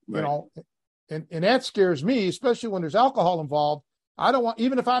 Right. And that scares me, especially when there's alcohol involved. I don't want,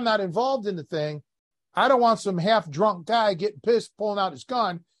 even if I'm not involved in the thing, I don't want some half drunk guy getting pissed, pulling out his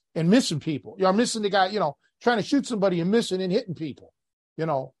gun and missing people. I'm missing the guy, trying to shoot somebody and missing and hitting people.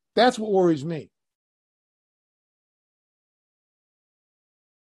 That's what worries me.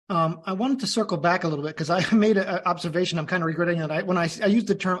 I wanted to circle back a little bit, because I made an observation. I'm kind of regretting that. When I used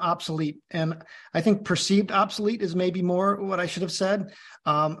the term obsolete, and I think perceived obsolete is maybe more what I should have said.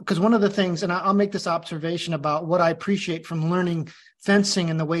 Because one of the things, and I'll make this observation about what I appreciate from learning fencing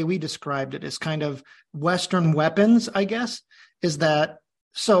and the way we described it is kind of Western weapons, I guess, is that,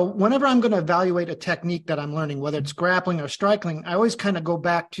 so whenever I'm going to evaluate a technique that I'm learning, whether it's grappling or striking, I always kind of go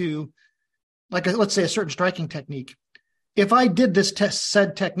back to, let's say a certain striking technique. If I did this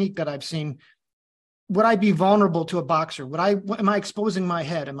said technique that I've seen, would I be vulnerable to a boxer? Am I exposing my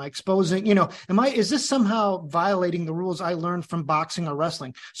head? Am I exposing, is this somehow violating the rules I learned from boxing or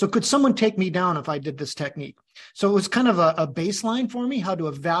wrestling? So could someone take me down if I did this technique? So it was kind of a baseline for me, how to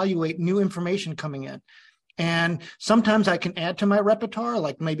evaluate new information coming in. And sometimes I can add to my repertoire,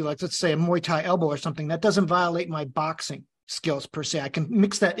 let's say a Muay Thai elbow or something that doesn't violate my boxing skills per se. I can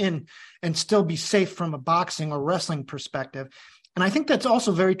mix that in and still be safe from a boxing or wrestling perspective. And I think that's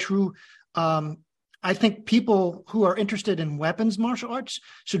also very true. I think people who are interested in weapons martial arts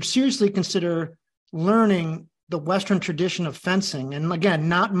should seriously consider learning the Western tradition of fencing. And again,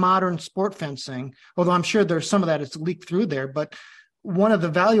 not modern sport fencing, although I'm sure there's some of that is leaked through there. But one of the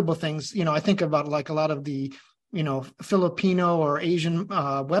valuable things, I think about like a lot of the, Filipino or Asian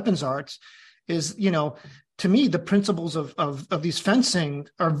weapons arts is, to me, the principles of these fencing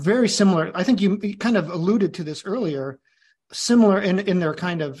are very similar. I think you kind of alluded to this earlier, similar in their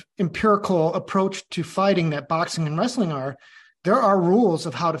kind of empirical approach to fighting that boxing and wrestling are. There are rules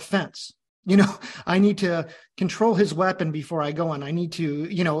of how to fence. I need to control his weapon before I go in. I need to,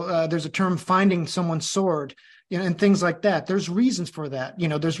 there's a term, finding someone's sword, and things like that. There's reasons for that.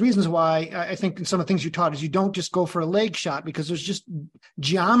 There's reasons why I think some of the things you taught is you don't just go for a leg shot, because there's just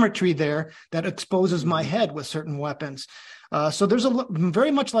geometry there that exposes my head with certain weapons. So there's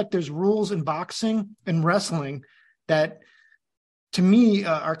very much like there's rules in boxing and wrestling that, to me,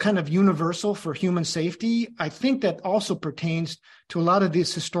 are kind of universal for human safety. I think that also pertains to a lot of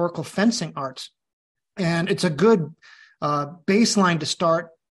these historical fencing arts. And it's a good baseline to start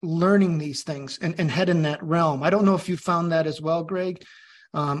learning these things and head in that realm. I don't know if you found that as well, Greg.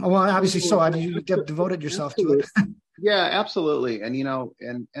 Well, obviously so. You devoted yourself to it. Yeah, absolutely. And,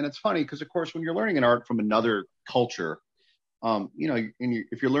 and it's funny because, of course, when you're learning an art from another culture,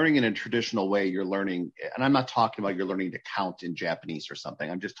 if you're learning in a traditional way, you're learning, and I'm not talking about you're learning to count in Japanese or something.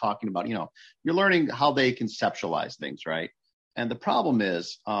 I'm just talking about, you're learning how they conceptualize things, right? And the problem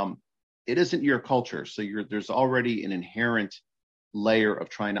is, it isn't your culture. So there's already an inherent layer of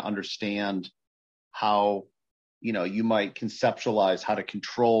trying to understand how, you might conceptualize how to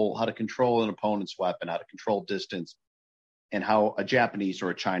control an opponent's weapon, how to control distance, and how a Japanese or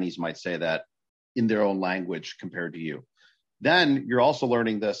a Chinese might say that in their own language compared to you. Then you're also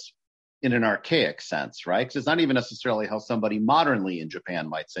learning this in an archaic sense, right? Because it's not even necessarily how somebody modernly in Japan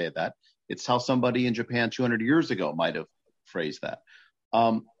might say that. It's how somebody in Japan 200 years ago might have phrased that.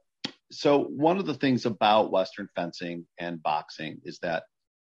 So one of the things about Western fencing and boxing is that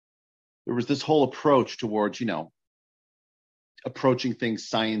there was this whole approach towards, approaching things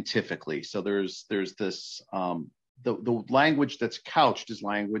scientifically. So there's this, the language that's couched is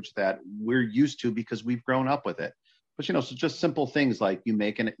language that we're used to because we've grown up with it. But, so just simple things like you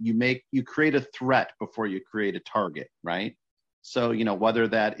create a threat before you create a target, right? So, whether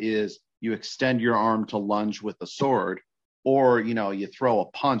that is you extend your arm to lunge with a sword, or, you throw a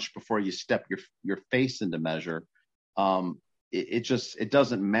punch before you step your face into measure. It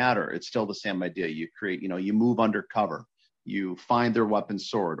doesn't matter. It's still the same idea. You create, you move under cover, you find their weapon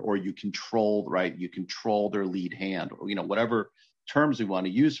sword, or you control their lead hand, or, whatever terms we want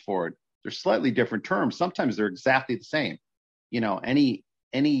to use for it. They're slightly different terms. Sometimes they're exactly the same.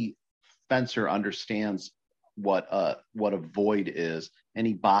 Any fencer understands what a void is.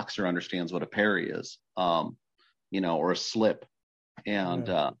 Any boxer understands what a parry is, or a slip. And,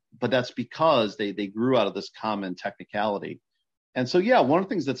 but that's because they grew out of this common technicality. And so, one of the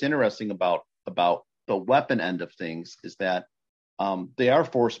things that's interesting about the weapon end of things is that they are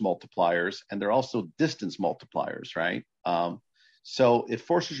force multipliers, and they're also distance multipliers, right? So it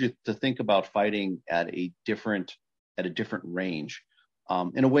forces you to think about fighting at a different range,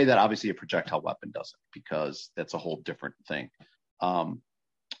 in a way that obviously a projectile weapon doesn't, because that's a whole different thing.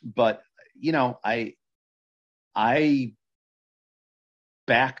 But I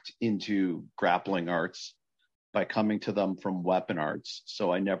backed into grappling arts by coming to them from weapon arts.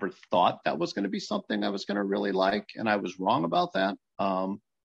 So I never thought that was going to be something I was going to really like, and I was wrong about that.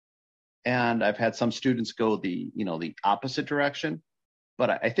 And I've had some students go the opposite direction. But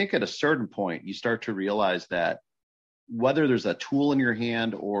I think at a certain point, you start to realize that whether there's a tool in your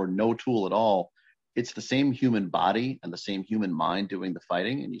hand or no tool at all, it's the same human body and the same human mind doing the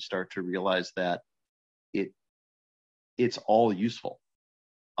fighting. And you start to realize that it's all useful.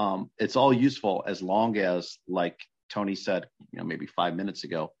 It's all useful as long as, like Tony said, maybe 5 minutes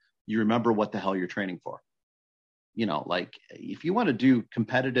ago, you remember what the hell you're training for. Like if you want to do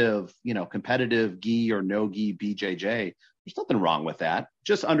competitive gi or no gi BJJ, there's nothing wrong with that.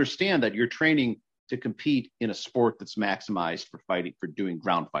 Just understand that you're training to compete in a sport that's maximized for doing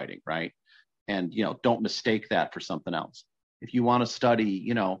ground fighting, right? And, don't mistake that for something else. If you want to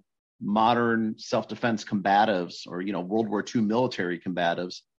study, modern self-defense combatives or, World War II military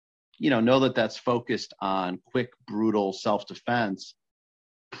combatives, know that that's focused on quick, brutal self-defense,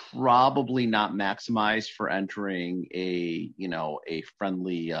 probably not maximized for entering a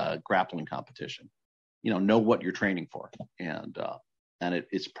friendly grappling competition. Know what you're training for, and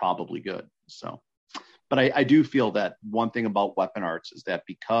it's probably good. So, but I do feel that one thing about weapon arts is that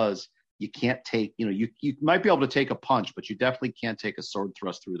because you can't take, you might be able to take a punch, but you definitely can't take a sword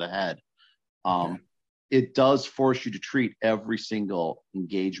thrust through the head. It does force you to treat every single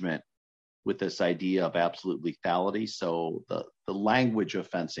engagement with this idea of absolute lethality. So the language of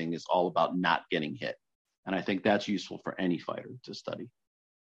fencing is all about not getting hit. And I think that's useful for any fighter to study.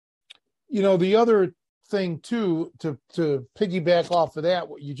 The other thing too, to piggyback off of that,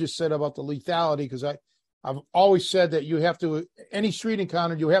 what you just said about the lethality, because I've always said that you have to, any street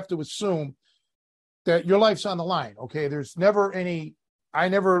encounter, you have to assume that your life's on the line. Okay. There's never I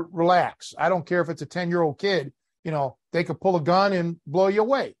never relax. I don't care if it's a 10-year-old kid, they could pull a gun and blow you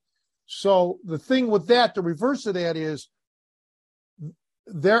away. So the thing with that, the reverse of that is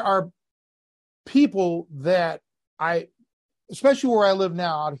there are people that especially where I live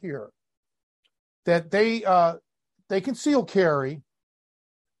now out here, that they conceal carry.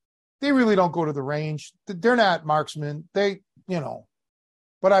 They really don't go to the range. They're not marksmen. But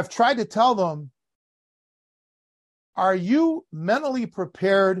I've tried to tell them, are you mentally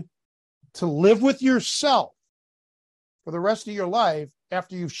prepared to live with yourself for the rest of your life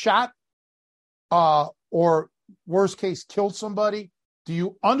after you've shot or worst case killed somebody? Do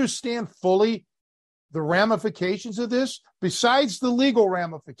you understand fully the ramifications of this besides the legal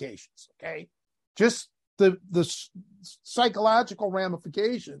ramifications? Okay. Just the psychological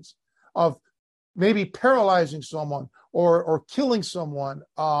ramifications of maybe paralyzing someone or killing someone.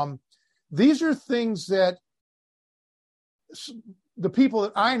 These are things that the people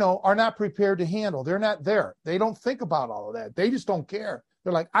that I know are not prepared to handle. They're not there. They don't think about all of that. They just don't care.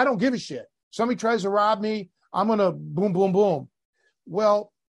 They're like, I don't give a shit. Somebody tries to rob me, I'm going to boom, boom, boom.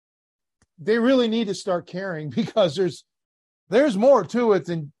 Well, they really need to start caring, because there's more to it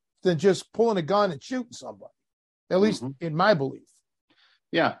than just pulling a gun and shooting somebody, at least in my belief.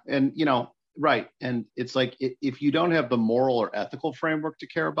 Yeah. And, right. And it's like, if you don't have the moral or ethical framework to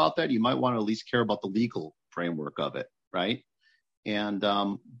care about that, you might want to at least care about the legal framework of it. Right. And,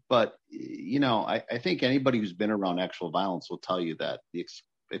 but, I think anybody who's been around actual violence will tell you that the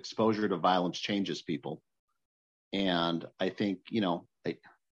exposure to violence changes people. And I think,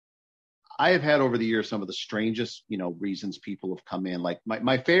 I have had over the years some of the strangest, reasons people have come in. Like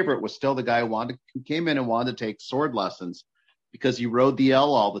my favorite was still the guy who came in and wanted to take sword lessons because he rode the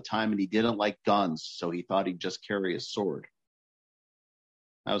L all the time and he didn't like guns. So he thought he'd just carry a sword.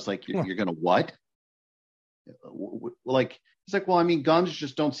 I was like, you're going to what? Like, he's like, well, I mean, guns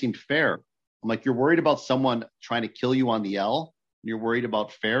just don't seem fair. I'm like, you're worried about someone trying to kill you on the L. And you're worried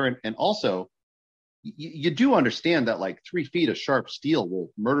about fair. And also, you do understand that like 3 feet of sharp steel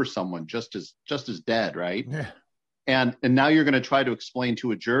will murder someone just as dead, right? Yeah. And now you're going to try to explain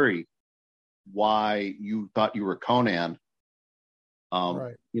to a jury why you thought you were Conan.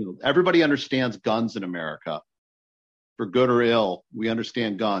 Right. Everybody understands guns in America. For good or ill, we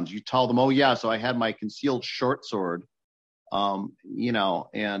understand guns. You tell them, oh yeah, so I had my concealed short sword, and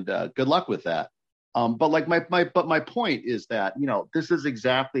good luck with that. But like my point is that, this is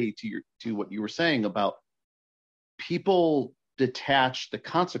exactly to what you were saying about people detach the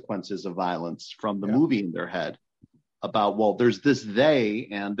consequences of violence from the movie in their head about, well, there's this they,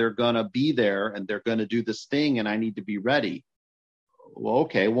 and they're going to be there and they're going to do this thing and I need to be ready. Well,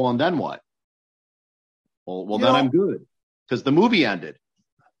 okay. Well, and then what? Well, then I'm good because the movie ended.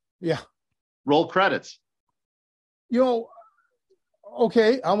 Yeah. Roll credits.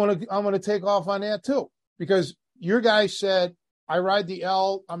 Okay, I'm gonna take off on that too, because your guy said, I ride the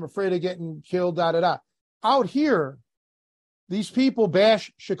L, I'm afraid of getting killed, da da da. Out here, these people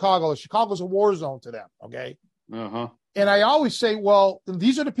bash Chicago. Chicago's a war zone to them, okay? Uh-huh. And I always say, well,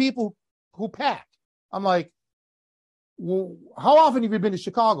 these are the people who pack. I'm like, well, how often have you been to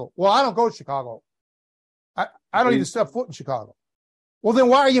Chicago? Well, I don't go to Chicago. I don't even step foot in Chicago. Well, then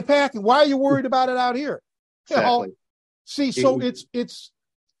why are you packing? Why are you worried about it out here? Exactly. See, so it's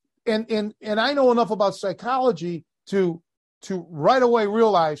and I know enough about psychology to right away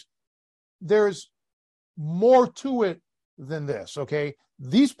realize there's more to it than this. Okay,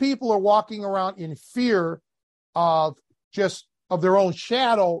 these people are walking around in fear of their own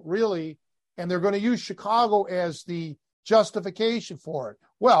shadow, really, and they're going to use Chicago as the justification for it.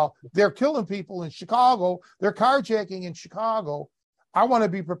 Well, they're killing people in Chicago, they're carjacking in Chicago. I want to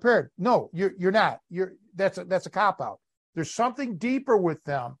be prepared. No, you're not. That's a cop out. There's something deeper with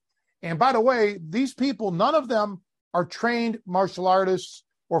them. And by the way, these people, none of them are trained martial artists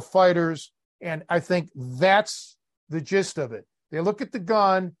or fighters. And I think that's the gist of it. They look at the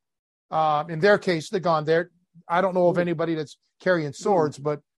gun, in their case, the gun. I don't know of anybody that's carrying swords,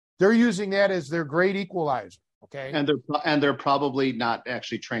 but they're using that as their great equalizer. Okay. And they're probably not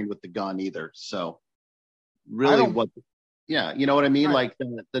actually trained with the gun either. So really you know what I mean? Right.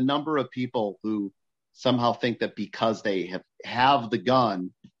 Like the number of people who somehow think that because they have the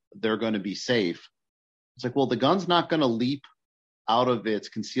gun, they're going to be safe. It's like, well, the gun's not going to leap out of its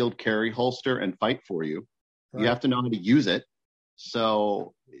concealed carry holster and fight for you. Right. You have to know how to use it.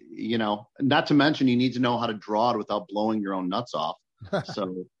 So, not to mention you need to know how to draw it without blowing your own nuts off.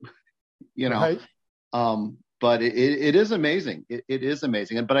 So, Right. But it is amazing. It is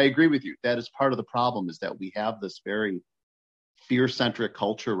amazing. But I agree with you. That is part of the problem, is that we have this very fear-centric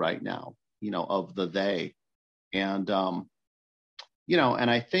culture right now, of the they. And, and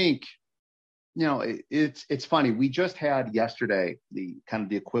I think, it's funny. We just had yesterday the kind of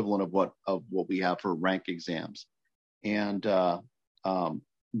the equivalent of what we have for rank exams. And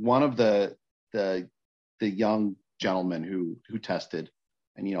one of the young gentlemen who tested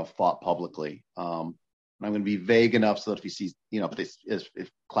and, fought publicly, I'm going to be vague enough so that if he sees,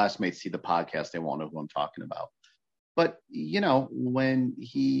 if classmates see the podcast, they won't know who I'm talking about. But, when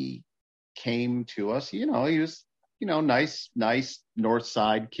he came to us, he was, nice North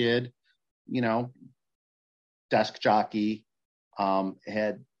Side kid, desk jockey,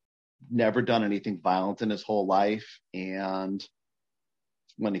 had never done anything violent in his whole life. And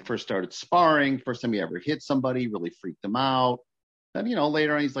when he first started sparring, first time he ever hit somebody, really freaked him out. Then,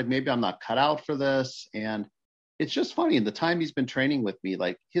 later on, he's like, maybe I'm not cut out for this. And it's just funny. In the time he's been training with me,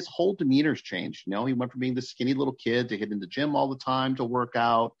 like his whole demeanor's changed. You know, he went from being the skinny little kid to hitting the gym all the time to work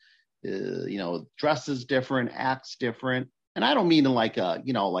out. You know, dresses different, acts different. And I don't mean in like a,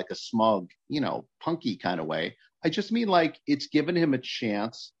 you know, like a smug, you know, punky kind of way. I just mean like it's given him a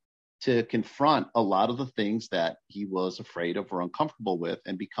chance to confront a lot of the things that he was afraid of or uncomfortable with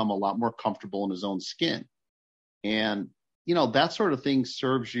and become a lot more comfortable in his own skin. And, you know, that sort of thing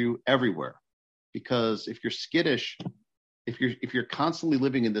serves you everywhere, because if you're skittish, if you're constantly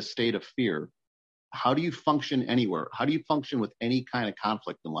living in this state of fear, how do you function anywhere? How do you function with any kind of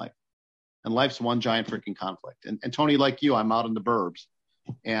conflict in life? And life's one giant freaking conflict. And Tony, like you, I'm out in the burbs,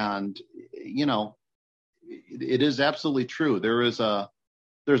 and, you know, it is absolutely true. There's a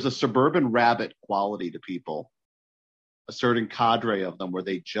suburban rabbit quality to people, a certain cadre of them where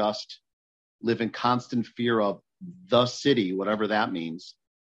they just live in constant fear of the city, whatever that means.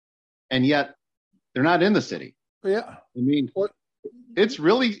 And yet they're not in the city. Yeah. I mean, it's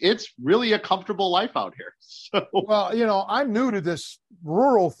really a comfortable life out here. So, well, you know, I'm new to this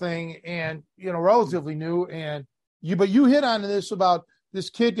rural thing, and, you know, relatively new. But you hit on this about this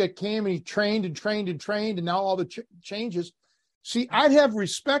kid that came and he trained, and now all the changes. See, I'd have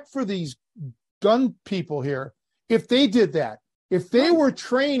respect for these gun people here if they did that. If they were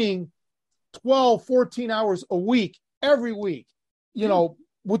training 12, 14 hours a week, every week, you know,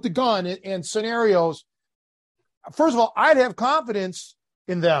 with the gun and scenarios, first of all, I'd have confidence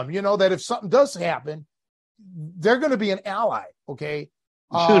in them, you know, that if something does happen, they're going to be an ally, okay?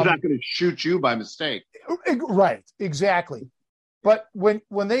 They're not going to shoot you by mistake. Right, exactly. But when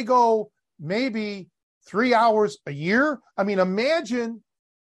they go maybe 3 hours a year, I mean, imagine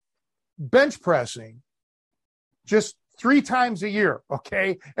bench pressing just 3 times a year,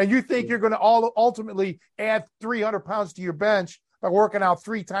 okay? And you think you're going to ultimately add 300 pounds to your bench by working out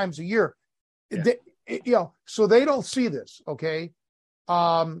 3 times a year. Yeah. You know, so they don't see this, okay?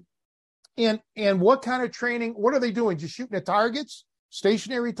 And what kind of training, what are they doing? Just shooting at targets,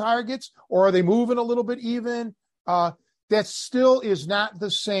 stationary targets, or are they moving a little bit even? That still is not the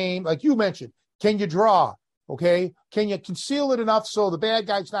same. Like you mentioned, can you draw? Okay. Can you conceal it enough so the bad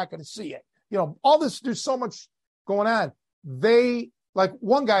guy's not going to see it? You know, all this, there's so much going on. Like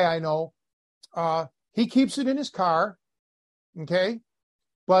one guy I know, he keeps it in his car. Okay.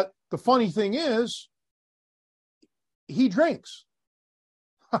 But the funny thing is, he drinks.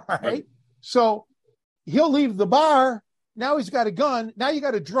 All right. So he'll leave the bar. Now he's got a gun. Now you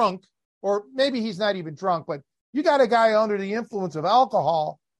got a drunk, or maybe he's not even drunk, but you got a guy under the influence of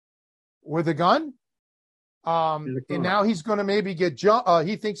alcohol with a gun. And now he's going to maybe get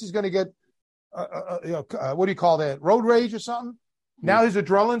he thinks he's going to get, what do you call that? Road rage or something. Mm-hmm. Now his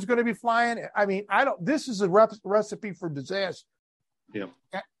adrenaline's going to be flying. I mean, this is a recipe for disaster. Yeah.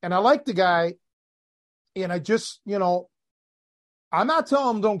 And I like the guy. And I just, you know, I'm not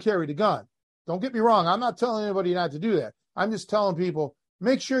telling them don't carry the gun. Don't get me wrong. I'm not telling anybody not to do that. I'm just telling people,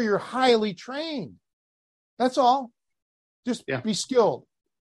 make sure you're highly trained. That's all. Just be skilled.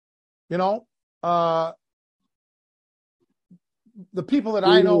 You know, the people that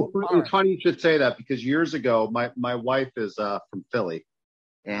I know. It's funny you should say that, because years ago, my wife is from Philly.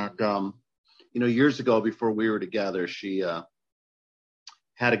 And, you know, years ago, before we were together, she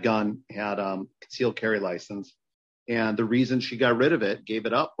had a gun, had concealed carry license. And the reason she got rid of it, gave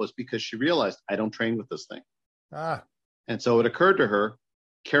it up, was because she realized, I don't train with this thing. And so it occurred to her,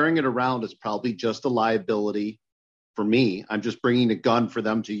 carrying it around is probably just a liability for me. I'm just bringing a gun for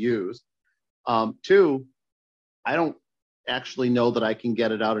them to use. 2, I don't actually know that I can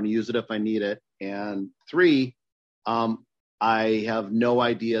get it out and use it if I need it. And 3, I have no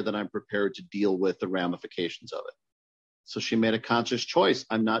idea that I'm prepared to deal with the ramifications of it. So she made a conscious choice.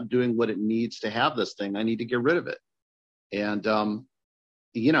 I'm not doing what it needs to have this thing. I need to get rid of it. And,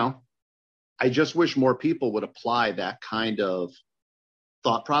 you know, I just wish more people would apply that kind of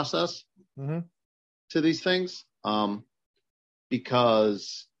thought process to these things.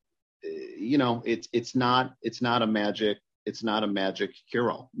 Because, you know, it's not a magic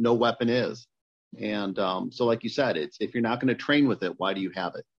cure-all. No weapon is. And so like you said, if you're not going to train with it, why do you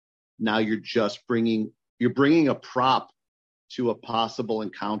have it? Now you're bringing a prop to a possible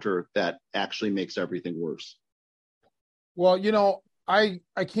encounter that actually makes everything worse. Well, you know, I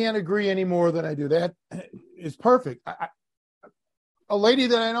can't agree any more than I do. That is perfect. A lady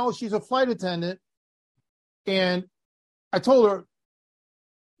that I know, she's a flight attendant, and I told her,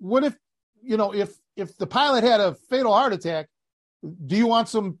 what if, you know, if the pilot had a fatal heart attack, do you want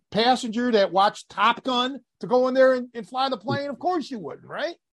some passenger that watched Top Gun to go in there and fly the plane? Of course you wouldn't,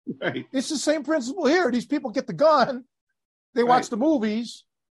 right? Right. It's the same principle here. These people get the gun, they watch the movies,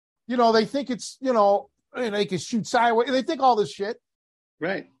 you know, they think it's, you know, and they can shoot sideways. They think all this shit.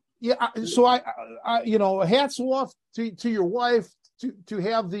 Right. Yeah. So I you know, hats off to your wife to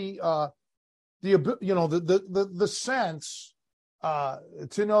have the you know, the sense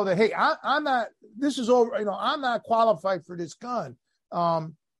to know that, hey, I'm not, this is over, you know, I'm not qualified for this gun.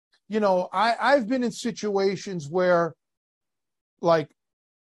 You know, I've been in situations where, like,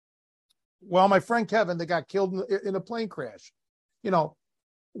 well, my friend Kevin that got killed in a plane crash, you know,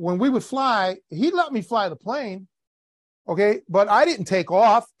 when we would fly, he'd let me fly the plane. Okay. But I didn't take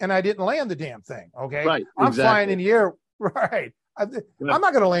off and I didn't land the damn thing. Okay. Right. I'm flying in the air. Right. I'm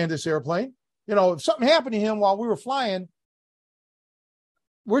not going to land this airplane. You know, if something happened to him while we were flying,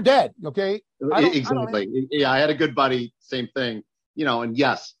 we're dead. Okay. Exactly. Yeah. I had a good buddy, same thing, you know, and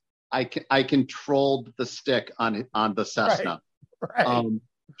yes, I controlled the stick on the Cessna. Right.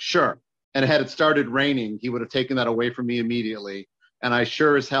 Sure. And had it started raining, he would have taken that away from me immediately. And I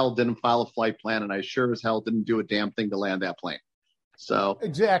sure as hell didn't file a flight plan, and I sure as hell didn't do a damn thing to land that plane. So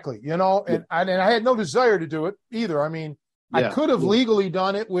exactly, you know, and I had no desire to do it either. I mean, I could have legally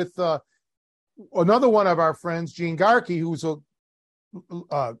done it with another one of our friends, Gene Garkey, who's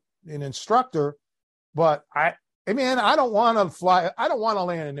an instructor, but I don't want to fly. I don't want to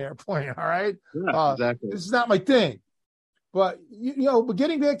land an airplane. All right. Yeah, exactly. This is not my thing. But you know, but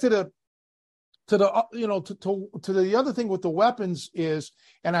getting back to the you know, to the other thing with the weapons is,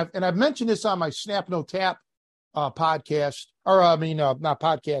 and I've mentioned this on my Snap No Tap podcast, or I mean, not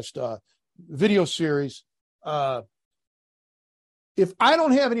podcast, video series. If I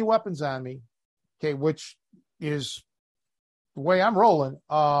don't have any weapons on me, okay, which is the way I'm rolling,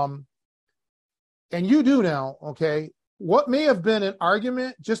 and you do now, okay, what may have been an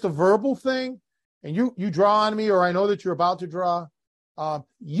argument, just a verbal thing, and you draw on me, or I know that you're about to draw,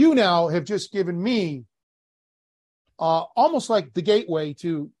 you now have just given me almost like the gateway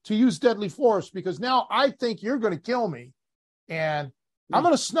to use deadly force, because now I think you're going to kill me, and I'm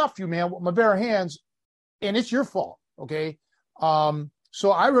going to snuff you, man, with my bare hands, and it's your fault, okay?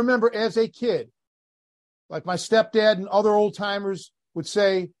 So I remember as a kid, like my stepdad and other old timers would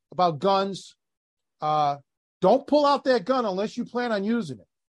say about guns, don't pull out that gun unless you plan on using it.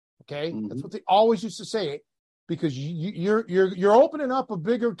 Okay. Mm-hmm. That's what they always used to say, because you're opening up a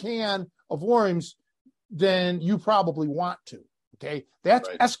bigger can of worms than you probably want to. Okay. That's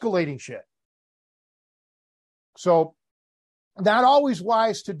right. Escalating shit. So not always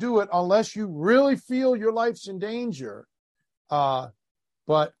wise to do it unless you really feel your life's in danger.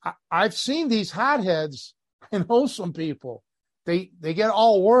 But I've seen these hotheads, and know some people, they get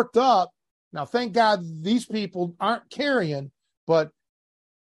all worked up. Now, thank God these people aren't carrying, but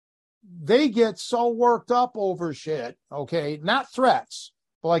they get so worked up over shit, okay? Not threats,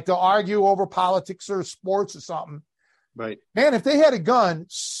 but like they'll argue over politics or sports or something. Right. Man, if they had a gun,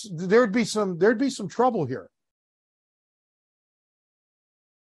 there'd be some trouble here.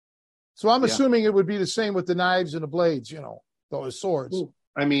 So I'm assuming it would be the same with the knives and the blades, you know, those swords.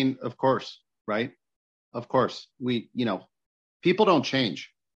 I mean, of course, right? Of course. People don't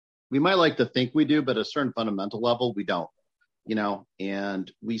change. We might like to think we do, but at a certain fundamental level, we don't, you know,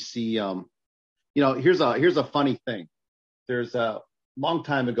 and we see, here's a funny thing. There's a long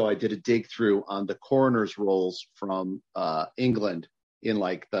time ago, I did a dig through on the coroner's rolls from England in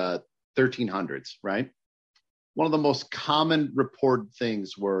like the 1300s, right? One of the most common reported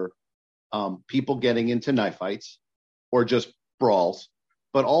things were people getting into knife fights or just brawls,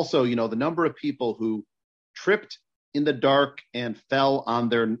 but also, you know, the number of people who tripped in the dark and fell on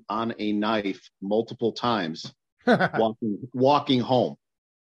a knife multiple times walking home,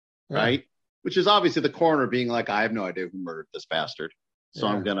 right? Which is obviously the coroner being like, I have no idea who murdered this bastard. So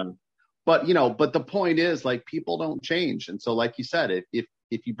I'm but the point is, like, people don't change. And so, like you said, if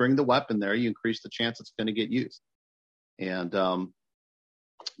you bring the weapon there, you increase the chance it's going to get used. And,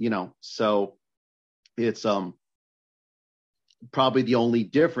 so it's probably the only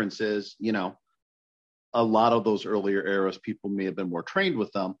difference is, you know, a lot of those earlier eras, people may have been more trained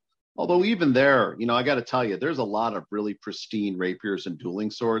with them. Although even there, you know, I got to tell you, there's a lot of really pristine rapiers and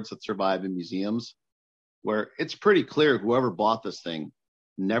dueling swords that survive in museums where it's pretty clear whoever bought this thing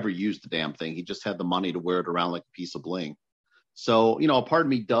never used the damn thing. He just had the money to wear it around like a piece of bling. So, you know, a part of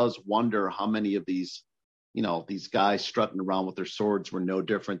me does wonder how many of these, you know, these guys strutting around with their swords were no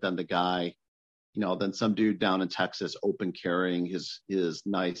different than the guy, you know, than some dude down in Texas open carrying his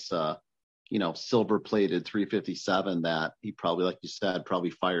nice, silver plated 357 that he probably, like you said,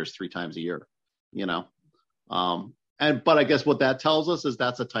 probably fires 3 times a year, you know? But I guess what that tells us is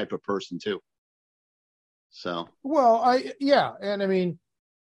that's a type of person too. So, well, and I mean,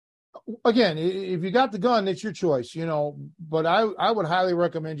 again, if you got the gun, it's your choice, but I would highly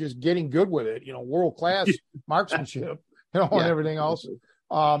recommend just getting good with it, world class marksmanship, and everything else.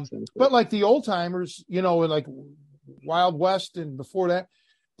 But like the old timers, like Wild West and before that,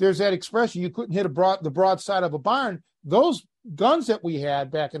 there's that expression, you couldn't hit the broadside of a barn. Those guns that we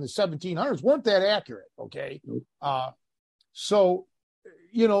had back in the 1700s weren't that accurate. Okay. So,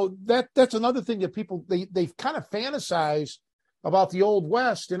 that's another thing that people, they've kind of fantasized about the Old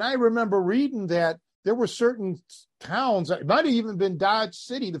West. And I remember reading that there were certain towns, it might have even been Dodge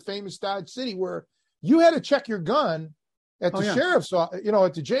City, the famous Dodge City, where you had to check your gun at the sheriff's,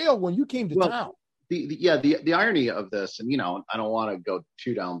 at the jail when you came to town. The irony of this, and, I don't want to go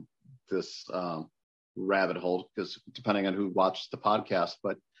too down this rabbit hole because depending on who watches the podcast,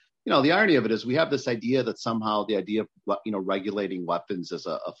 but, the irony of it is we have this idea that somehow the idea of, regulating weapons is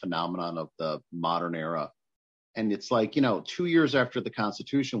a phenomenon of the modern era. And it's like, 2 years after the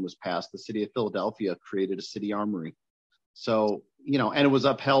Constitution was passed, the city of Philadelphia created a city armory. So, and it was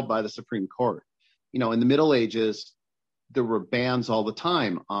upheld by the Supreme Court. In the Middle Ages, there were bans all the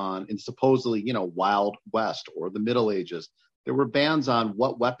time on, and supposedly, Wild West or the Middle Ages, there were bans on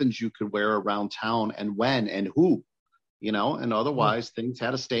what weapons you could wear around town and when and who, and otherwise things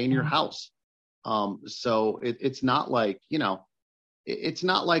had to stay in your house. So it's not like, it's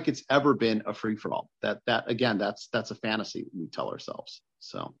not like it's ever been a free for all. That again, that's a fantasy we tell ourselves.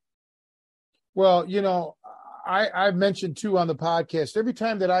 So, well, I mentioned too on the podcast, every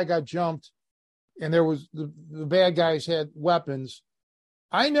time that I got jumped and there was the bad guys had weapons,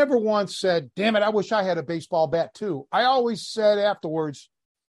 I never once said, damn it, I wish I had a baseball bat too. I always said afterwards,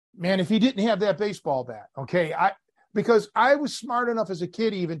 man, if he didn't have that baseball bat, okay, because I was smart enough as a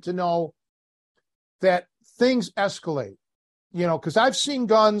kid even to know that things escalate, because I've seen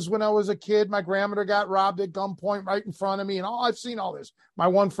guns when I was a kid. My grandmother got robbed at gunpoint right in front of me, and I've seen all this. My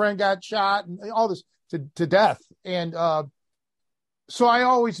one friend got shot and all this to death. And so I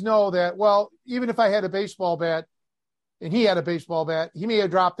always know that, well, even if I had a baseball bat and he had a baseball bat, he may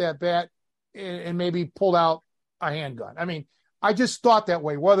have dropped that bat and maybe pulled out a handgun. I mean, I just thought that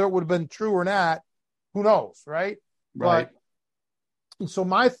way. Whether it would have been true or not, who knows, right? Right. But so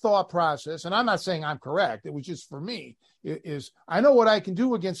my thought process, and I'm not saying I'm correct, it was just for me, is I know what I can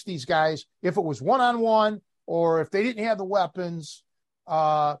do against these guys if it was one-on-one or if they didn't have the weapons,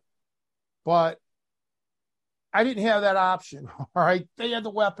 but I didn't have that option, all right? They had the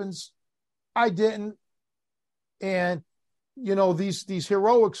weapons, I didn't. And, these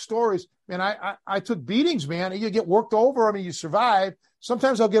heroic stories, man, I took beatings, man. You get worked over, I mean, you survive.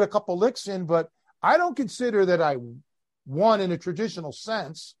 Sometimes I'll get a couple licks in, but I don't consider that I won in a traditional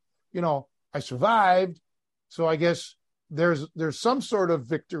sense. I survived, so I guess there's some sort of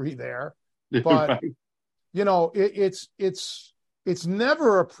victory there. But right. It's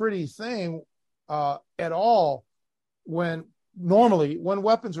never a pretty thing at all when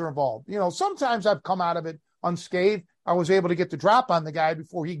weapons are involved. Sometimes I've come out of it unscathed. I was able to get the drop on the guy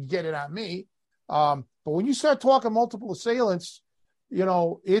before he could get it on me. But when you start talking multiple assailants,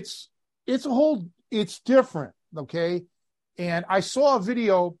 it's different. Okay. And I saw a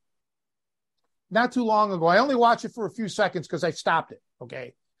video not too long ago. I only watched it for a few seconds because I stopped it.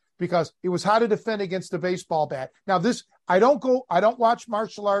 Okay. Because it was how to defend against a baseball bat. Now I don't watch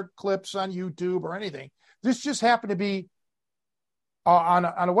martial art clips on YouTube or anything. This just happened to be on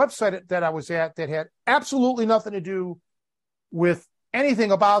a website that I was at that had absolutely nothing to do with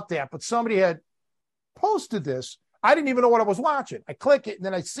anything about that. But somebody had posted this. I didn't even know what I was watching. I click it and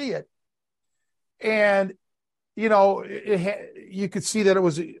then I see it. And, you could see that it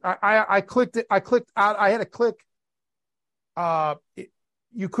was, I clicked it. I clicked out. I had to click.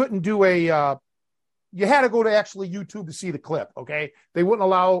 You couldn't do you had to go to actually YouTube to see the clip. Okay. They wouldn't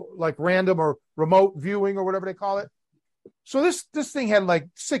allow like random or remote viewing or whatever they call it. So this thing had like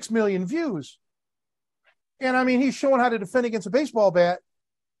 6 million views. And I mean, he's showing how to defend against a baseball bat.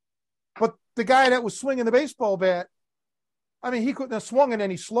 But the guy that was swinging the baseball bat, I mean, he couldn't have swung it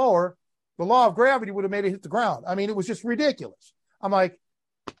any slower. The law of gravity would have made it hit the ground. I mean, it was just ridiculous. I'm like,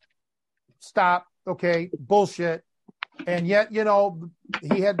 stop. Okay. Bullshit. And yet,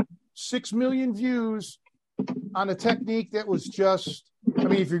 he had 6 million views on a technique that was just, I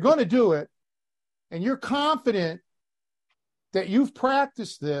mean, if you're going to do it and you're confident that you've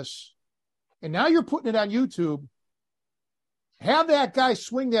practiced this and now you're putting it on YouTube, have that guy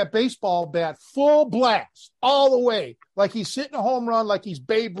swing that baseball bat full blast all the way, like he's hitting a home run, like he's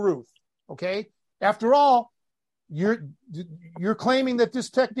Babe Ruth. Okay. After all, you're claiming that this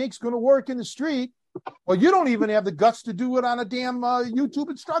technique's going to work in the street. Well, you don't even have the guts to do it on a damn YouTube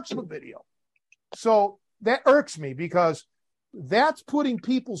instructional video. So that irks me because that's putting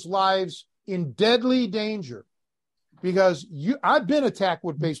people's lives in deadly danger, because I've been attacked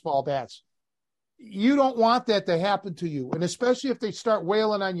with baseball bats. You don't want that to happen to you. And especially if they start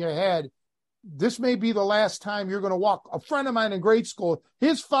wailing on your head, this may be the last time you're going to walk. A friend of mine in grade school,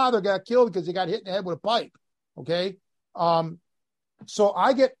 his father got killed because he got hit in the head with a pipe. Okay. So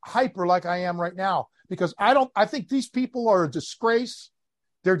I get hyper like I am right now, because I think these people are a disgrace.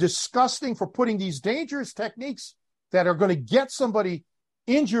 They're disgusting for putting these dangerous techniques that are going to get somebody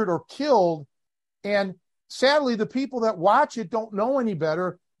injured or killed. And sadly, the people that watch it don't know any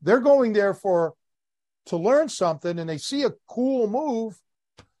better. They're going there to learn something, and they see a cool move,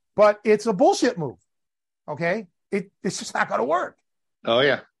 but it's a bullshit move. Okay. It's just not going to work. Oh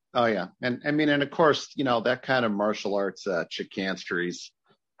yeah. And I mean, and of course, that kind of martial arts chicanery is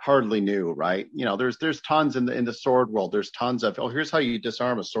hardly new, right? There's tons in the sword world. There's tons of, here's how you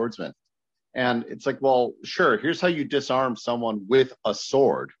disarm a swordsman. And it's like, well, sure, here's how you disarm someone with a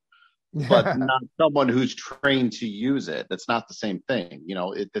sword, but not someone who's trained to use it. That's not the same thing.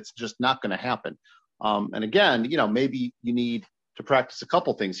 It's just not going to happen. And again, maybe you need to practice a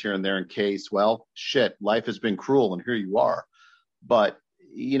couple things here and there in case, well, shit, life has been cruel and here you are. But,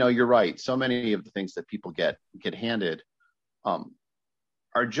 you're right. So many of the things that people get handed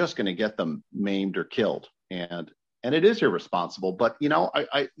are just going to get them maimed or killed. And it is irresponsible. But,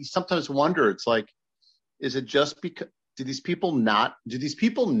 I sometimes wonder, it's like, is it just because, do these people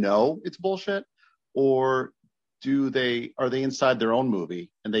know it's bullshit, or are they inside their own movie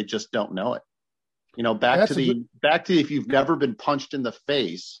and they just don't know it? Back to if you've never been punched in the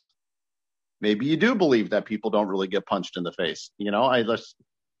face, maybe you do believe that people don't really get punched in the face. I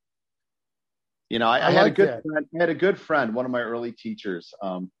had a good friend, one of my early teachers,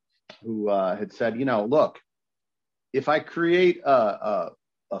 who had said, look, if I create a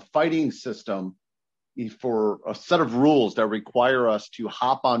fighting system for a set of rules that require us to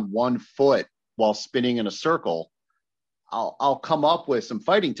hop on one foot while spinning in a circle, I'll come up with some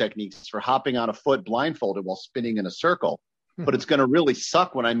fighting techniques for hopping on a foot blindfolded while spinning in a circle, but it's going to really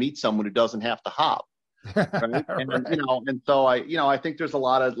suck when I meet someone who doesn't have to hop. Right? And, Right. And so I think there's a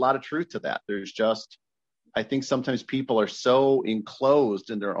lot of truth to that. There's just, I think sometimes people are so enclosed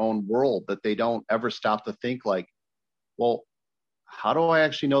in their own world that they don't ever stop to think like, well, how do I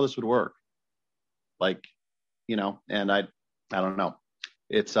actually know this would work? Like, and I don't know.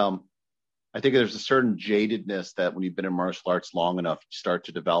 It's, I think there's a certain jadedness that when you've been in martial arts long enough, you start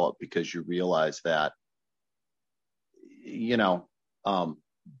to develop, because you realize that,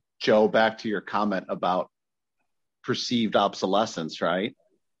 Joe, back to your comment about perceived obsolescence, right?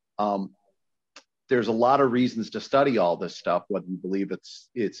 There's a lot of reasons to study all this stuff, whether you believe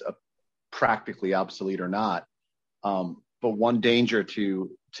it's practically obsolete or not. But one danger to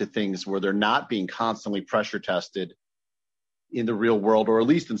things where they're not being constantly pressure tested in the real world, or at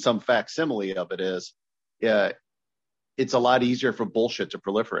least in some facsimile of it, is it's a lot easier for bullshit to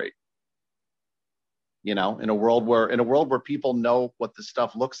proliferate. In a world where people know what this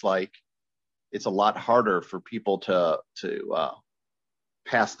stuff looks like, it's a lot harder for people to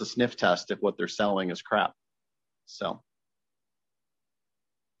pass the sniff test if what they're selling is crap. So.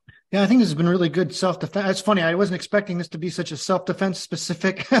 Yeah, I think this has been really good self-defense. It's funny, I wasn't expecting this to be such a self-defense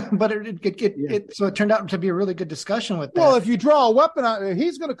specific, but so it turned out to be a really good discussion with that. Well, if you draw a weapon on,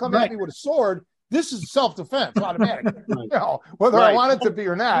 he's going to come at me with a sword. This is self-defense automatically, whether I want it to be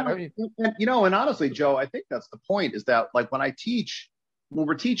or not. I mean, and honestly, Joe, I think that's the point, is that like when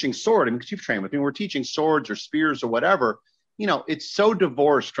we're teaching sword, I mean, because you've trained with me, we're teaching swords or spears or whatever, it's so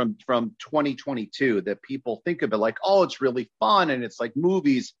divorced from 2022 that people think of it like, oh, it's really fun and it's like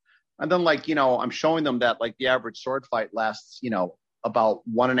movies. And then I'm showing them that like the average sword fight lasts, about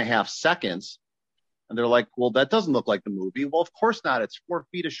 1.5 seconds. And they're like, well, that doesn't look like the movie. Well, of course not. It's 4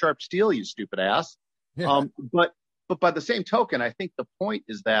 feet of sharp steel, you stupid ass. Yeah. But by the same token, I think the point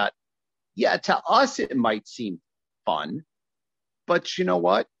is that, yeah, to us, it might seem fun, but you know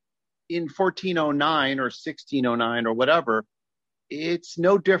what? In 1409 or 1609 or whatever, it's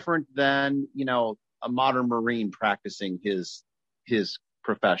no different than, a modern Marine practicing his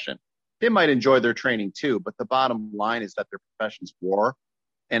profession. They might enjoy their training too, but the bottom line is that their profession's war,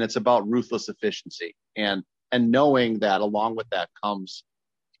 and it's about ruthless efficiency and knowing that along with that comes,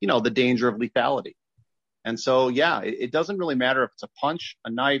 the danger of lethality. And so, yeah, it doesn't really matter if it's a punch, a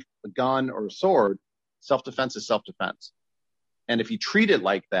knife, a gun, or a sword. Self-defense is self-defense. And if you treat it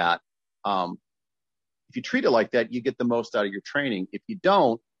like that, you get the most out of your training. If you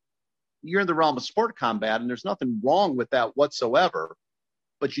don't, you're in the realm of sport combat, and there's nothing wrong with that whatsoever.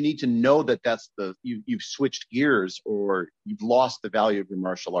 But you need to know that you've switched gears, or you've lost the value of your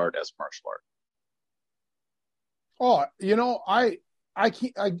martial art as martial art. Oh, I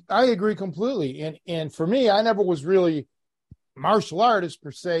agree completely. And for me, I never was really martial artist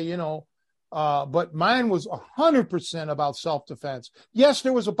per se, but mine was 100% about self-defense. Yes,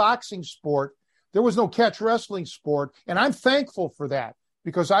 there was a boxing sport. There was no catch wrestling sport. And I'm thankful for that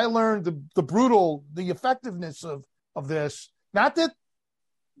because I learned the effectiveness of this. Not that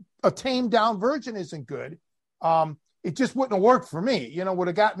a tamed down version isn't good. It just wouldn't have worked for me, would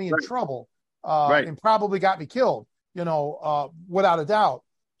have got me in trouble and probably got me killed, without a doubt.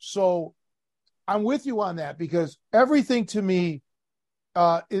 So I'm with you on that because everything to me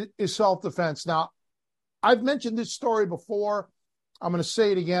is self-defense. Now, I've mentioned this story before. I'm going to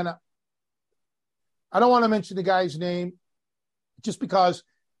say it again. I don't want to mention the guy's name just because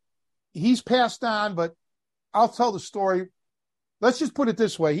he's passed on, but I'll tell the story. Let's just put it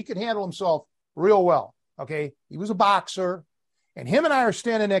this way. He could handle himself real well. Okay. He was a boxer and him and I are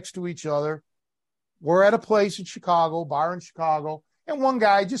standing next to each other. We're at a place in Chicago, bar in Chicago, and one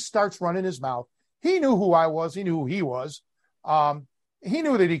guy just starts running his mouth. He knew who I was. He knew who he was. He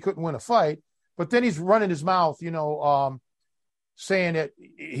knew that he couldn't win a fight, but then he's running his mouth, saying that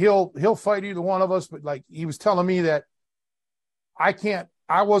he'll fight either one of us. But like he was telling me that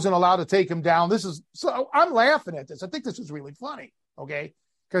I wasn't allowed to take him down. So I'm laughing at this. I think this is really funny. Okay.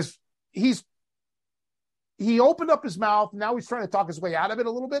 Because he opened up his mouth. And now he's trying to talk his way out of it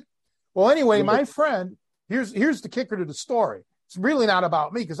a little bit. Well, anyway, my friend, here's the kicker to the story. It's really not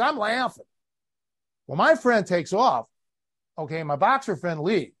about me because I'm laughing. Well, my friend takes off. Okay, my boxer friend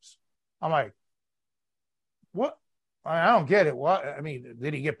leaves. I'm like, what? I don't get it. What? I mean,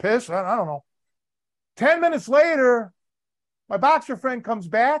 did he get pissed? I don't know. 10 minutes later, my boxer friend comes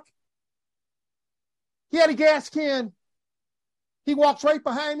back. He had a gas can. He walks right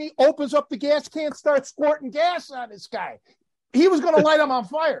behind me, opens up the gas can, starts squirting gas on this guy. He was going to light him on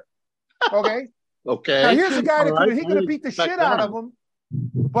fire. Okay. Okay. Now here's a guy that he could have beat the shit out of him.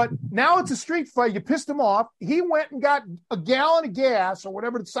 But now it's a street fight. You pissed him off. He went and got a gallon of gas or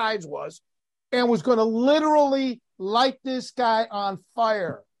whatever the size was and was going to literally light this guy on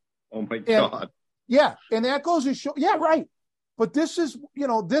fire. Oh, my God. Yeah. And that goes to show. Yeah, right. But this is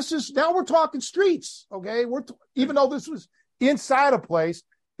now we're talking streets. Okay. Even though this was inside a place,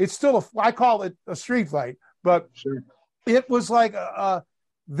 it's still I call it a street fight. But sure. It was like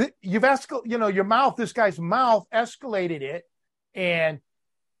your mouth, this guy's mouth escalated it. And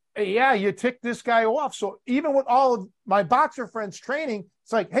yeah, you ticked this guy off. So even with all of my boxer friends training,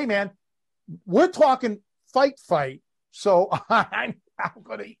 it's like, hey man, we're talking fight. So I'm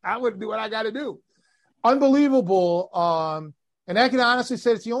going to do what I got to do. Unbelievable. And I can honestly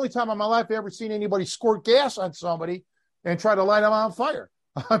say it's the only time in my life I've ever seen anybody squirt gas on somebody and try to light them on fire.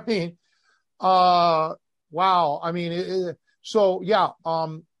 I mean, wow. I mean,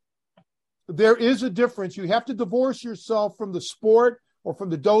 there is a difference. You have to divorce yourself from the sport or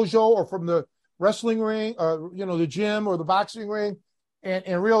from the dojo or from the wrestling ring or, the gym or the boxing ring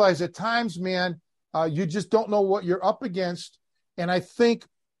and realize at times, man, you just don't know what you're up against. And I think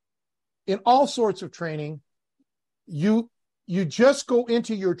in all sorts of training, you just go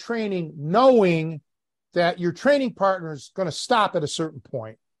into your training knowing that your training partner is going to stop at a certain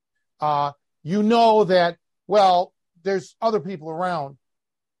point. That, well, there's other people around.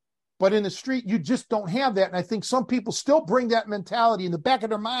 But in the street, you just don't have that. And I think some people still bring that mentality in the back of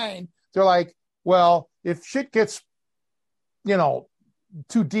their mind. They're like, well, if shit gets,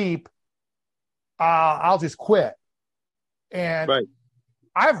 too deep, I'll just quit. And right.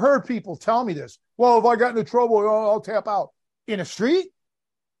 I've heard people tell me this. Well, if I got into trouble, I'll tap out. In a street?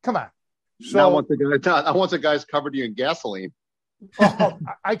 Come on. So now once the guy's covered you in gasoline.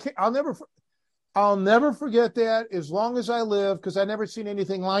 I'll never forget that as long as I live, because I never seen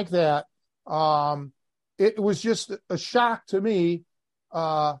anything like that. It was just a shock to me.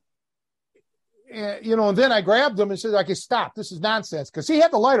 And then I grabbed him and said, okay, stop. This is nonsense. Because he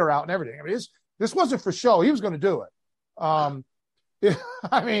had the lighter out and everything. I mean, this wasn't for show. He was going to do it. It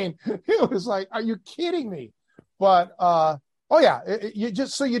was like, are you kidding me? But, you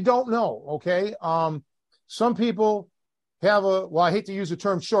just so you don't know, okay? Some people have I hate to use the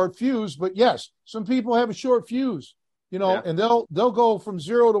term short fuse, but yes, some people have a short fuse, and they'll go from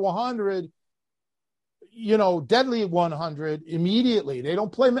 0 to 100, deadly 100 immediately. They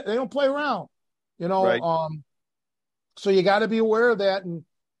don't play around, Right. So you got to be aware of that.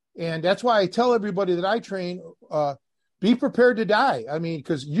 And that's why I tell everybody that I train, be prepared to die. I mean,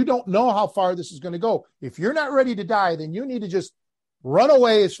 because you don't know how far this is going to go. If you're not ready to die, then you need to just run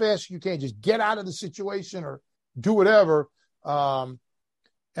away as fast as you can. Just get out of the situation or do whatever. And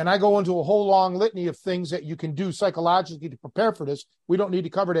I go into a whole long litany of things that you can do psychologically to prepare for this. We don't need to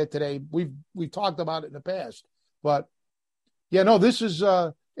cover that today. We've talked about it in the past. But yeah, no, this is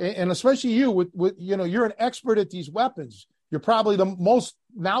and especially you with you're an expert at these weapons. You're probably the most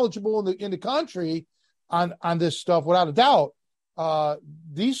knowledgeable in the country on this stuff, without a doubt.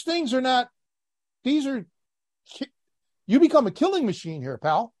 These things are not. These are. You become a killing machine here,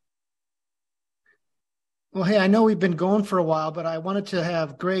 pal. Well, hey, I know we've been going for a while, but I wanted to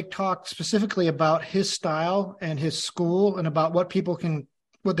have Greg talk specifically about his style and his school and about what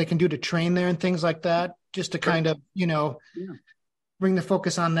they can do to train there and things like that, just to kind of, bring the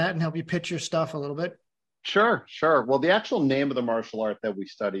focus on that and help you pitch your stuff a little bit. Sure. Well, the actual name of the martial art that we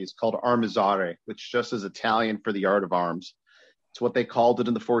study is called armizzare, which just is Italian for the art of arms. It's what they called it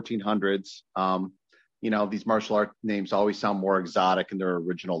in the 1400s. These martial art names always sound more exotic in their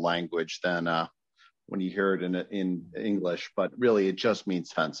original language than when you hear it in English, but really it just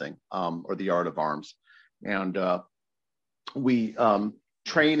means fencing or the art of arms. And we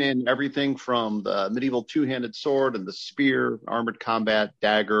train in everything from the medieval two-handed sword and the spear, armored combat,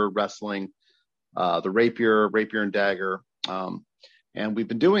 dagger, wrestling, the rapier and dagger. And we've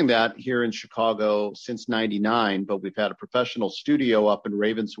been doing that here in Chicago since '99, but we've had a professional studio up in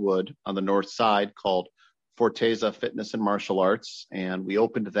Ravenswood on the north side called Forteza Fitness and Martial Arts. And we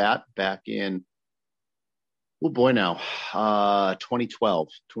opened that back in,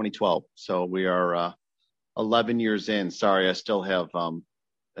 2012. So we are 11 years in. Sorry, I still have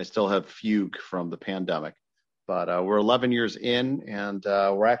fugue from the pandemic, but we're 11 years in, and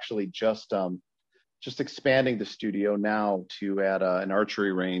we're actually just expanding the studio now to add an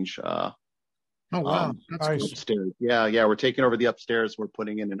archery range. Oh wow, that's nice. Upstairs. Yeah, we're taking over the upstairs. We're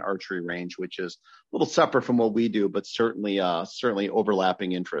putting in an archery range, which is a little separate from what we do, but certainly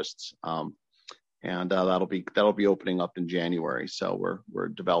overlapping interests. And that'll be opening up in January. So we're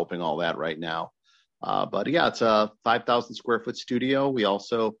developing all that right now. But yeah, it's a 5,000 square foot studio. We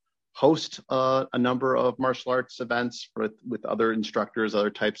also host a number of martial arts events with other instructors, other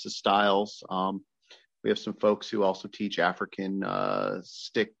types of styles. We have some folks who also teach African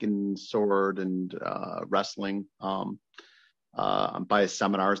stick and sword and wrestling. By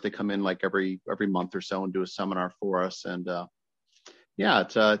seminars, they come in like every month or so and do a seminar for us. And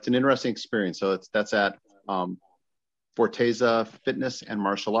it's an interesting experience. So that's at Forteza Fitness and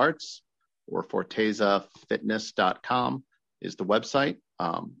Martial Arts, or fortezafitness.com is the website.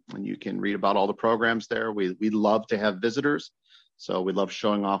 And you can read about all the programs there. We love to have visitors. So we love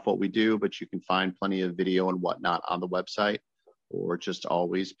showing off what we do, but you can find plenty of video and whatnot on the website, or just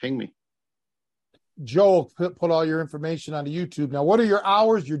always ping me. Joe put all your information onto YouTube. Now, what are your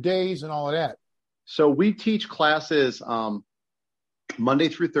hours, your days, and all of that? So we teach classes Monday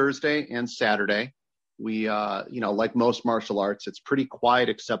through Thursday and Saturday. We, like most martial arts, it's pretty quiet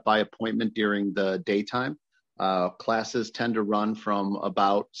except by appointment during the daytime. Classes tend to run from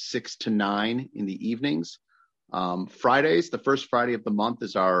about 6 to 9 in the evenings. Fridays, the first Friday of the month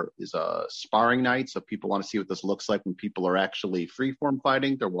is a sparring night. So people want to see what this looks like when people are actually freeform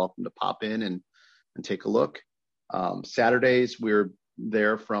fighting. They're welcome to pop in and take a look. Saturdays, we're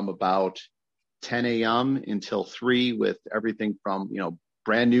there from about 10 a.m. until 3 with everything from,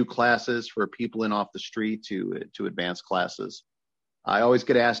 brand new classes for people in off the street to advanced classes. I always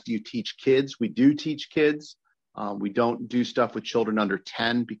get asked, do you teach kids? We do teach kids. We don't do stuff with children under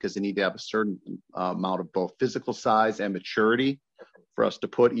 10 because they need to have a certain amount of both physical size and maturity for us to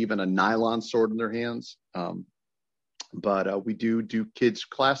put even a nylon sword in their hands. But we do kids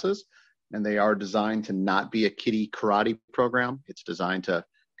classes, and they are designed to not be a kiddie karate program. It's designed to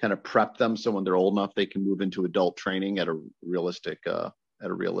kind of prep them so when they're old enough, they can move into adult training at a realistic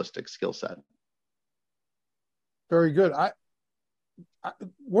skill set. Very good.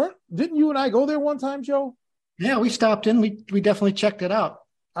 Didn't you and I go there one time, Joe? Yeah, we stopped in. We definitely checked it out.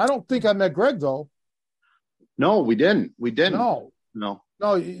 I don't think I met Greg though. No, we didn't. No.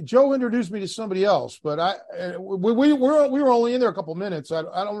 Joe introduced me to somebody else, but we were only in there a couple minutes. I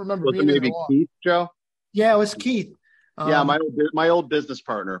don't remember. Was it maybe Keith, Joe? Yeah, it was Keith. Yeah, my old business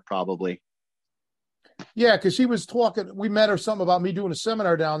partner, probably. Yeah, because he was talking. We met or something about me doing a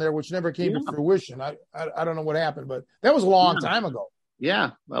seminar down there, which never came to fruition. I don't know what happened, but that was a long time ago.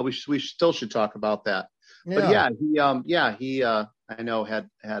 Yeah, well, we still should talk about that. Yeah. But he I know had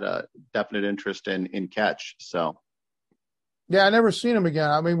a definite interest in catch. So. Yeah, I never seen him again.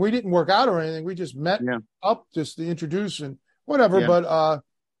 I mean, we didn't work out or anything. We just met up just to introduce and whatever. Yeah.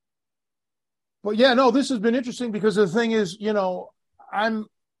 But yeah, no, this has been interesting because the thing is,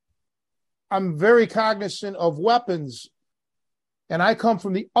 I'm very cognizant of weapons, and I come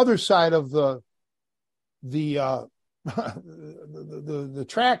from the other side of the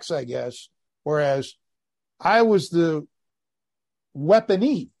tracks, I guess. Whereas I was the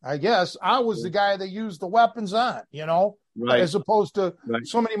weapony, I guess. I was the guy that used the weapons on, Right. as opposed to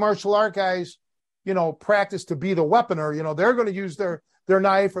so many martial art guys, practice to be the weaponer. They're going to use their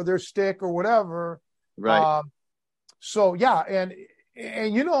knife or their stick or whatever. Right. So yeah, and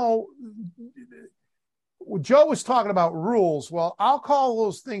Joe was talking about rules. Well, I'll call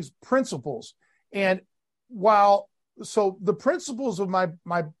those things principles. And so the principles of my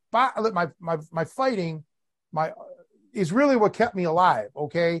fighting, is really what kept me alive.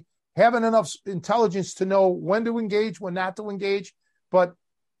 Okay, having enough intelligence to know when to engage, when not to engage, but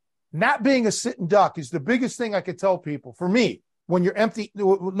not being a sitting duck is the biggest thing I could tell people. For me, when you're empty,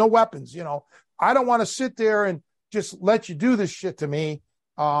 no weapons, I don't want to sit there and just let you do this shit to me.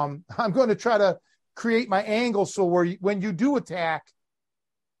 I'm going to try to create my angle so when you do attack,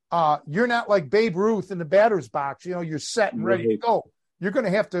 you're not like Babe Ruth in the batter's box. You're set and ready to go. You're going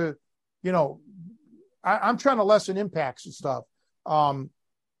to have to, I'm trying to lessen impacts and stuff.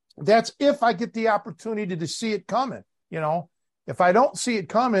 That's if I get the opportunity to see it coming. If I don't see it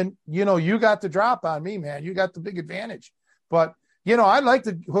coming, you got the drop on me, man. You got the big advantage. But I'd like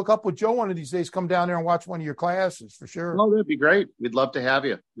to hook up with Joe one of these days. Come down there and watch one of your classes for sure. Oh, that'd be great. We'd love to have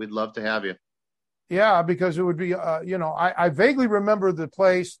you. Yeah, because it would be, I vaguely remember the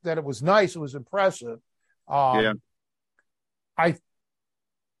place, that it was nice. It was impressive. I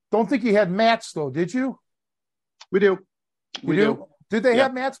don't think you had mats though, did you? We do. We do. Did they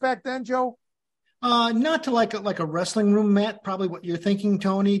have mats back then, Joe? Not to like a wrestling room mat, probably what you're thinking,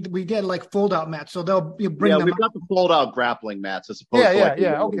 Tony. We did like fold out mats, so they'll bring them. Yeah, we've got the fold out grappling mats as opposed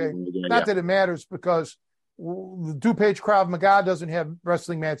to okay. Not that it matters, because the DuPage Krav Maga doesn't have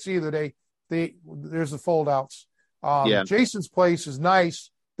wrestling mats either. There's the fold outs. Jason's place is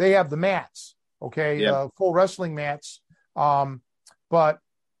nice. They have the mats. Okay, full wrestling mats. But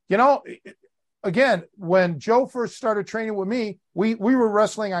again, when Joe first started training with me, we were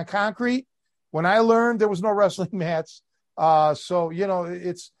wrestling on concrete. When I learned, there was no wrestling mats. So,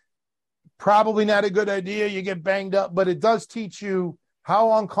 it's probably not a good idea. You get banged up, but it does teach you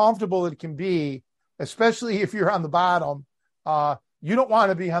how uncomfortable it can be, especially if you're on the bottom. You don't want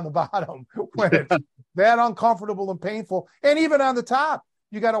to be on the bottom when it's that uncomfortable and painful. And even on the top,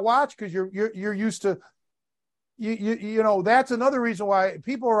 you got to watch, because you're used to, that's another reason why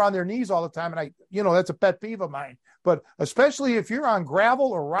people are on their knees all the time. And that's a pet peeve of mine. But especially if you're on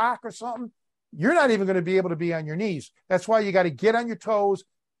gravel or rock or something, you're not even going to be able to be on your knees. That's why you got to get on your toes,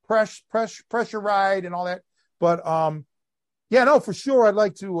 pressure ride and all that. But for sure, I'd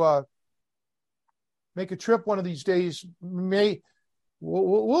like to make a trip one of these days.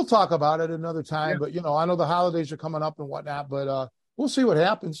 We'll talk about it another time. But I know the holidays are coming up and whatnot. But we'll see what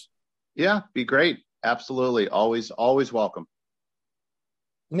happens. Yeah, be great. Absolutely, always welcome.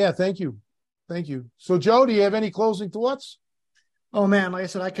 Yeah, thank you. So, Joe, do you have any closing thoughts? Oh man, like I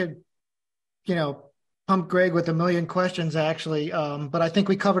said, I could pump Greg with a million questions, actually. But I think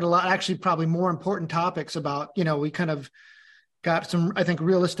we covered a lot, actually, probably more important topics about, we kind of got some, I think,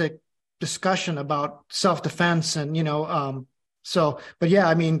 realistic discussion about self-defense and, but yeah,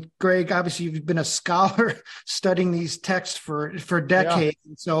 I mean, Greg, obviously you've been a scholar studying these texts for decades.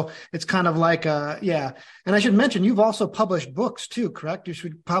 Yeah. So it's kind of like, And I should mention, you've also published books too, correct? You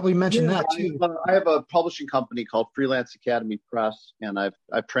should probably mention that too. I have a publishing company called Freelance Academy Press, and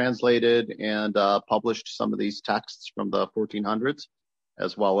I've translated and published some of these texts from the 1400s,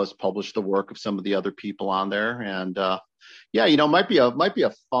 as well as published the work of some of the other people on there. And might be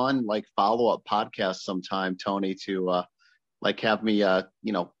a fun follow-up podcast sometime, Tony, to have me,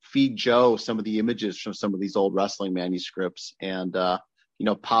 feed Joe some of the images from some of these old wrestling manuscripts and,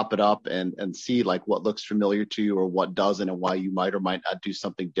 pop it up and see what looks familiar to you or what doesn't, and why you might or might not do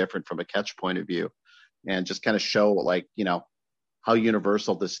something different from a catch point of view, and just kind of show how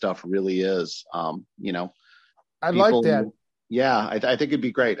universal this stuff really is. I like that. Yeah, I think it'd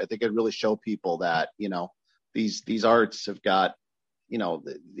be great. I think it'd really show people that, these arts have got,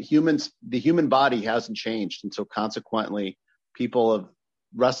 the human body hasn't changed. And so consequently,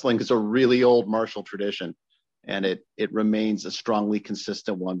 wrestling is a really old martial tradition, and it remains a strongly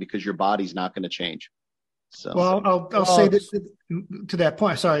consistent one because your body's not going to change. So, well, I'll say this to that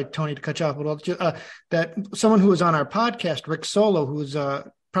point. Sorry, Tony, to cut you off, but that someone who was on our podcast, Rick Solo, who's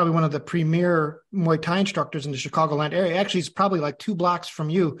probably one of the premier Muay Thai instructors in the Chicagoland area. Actually, he's probably like 2 blocks from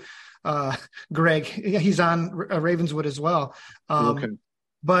you, Greg. He's on Ravenswood as well. Okay.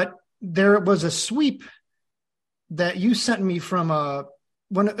 But there was a sweep that you sent me from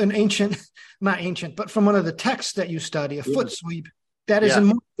from one of the texts that you study, a foot sweep that is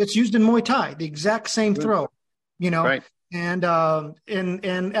it's used in Muay Thai, the exact same throw, Right. And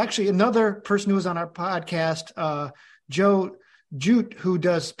actually another person who was on our podcast, Joe Jute, who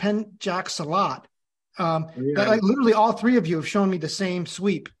does Penjak Salat. Yeah. Like literally all three of you have shown me the same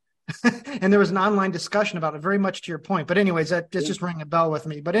sweep. And there was an online discussion about it, very much to your point. But anyways, that's just ringing a bell with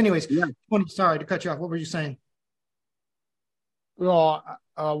me. But anyways, Tony, sorry to cut you off. What were you saying? Well,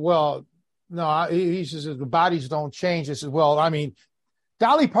 no, he says the bodies don't change. I said, well, I mean,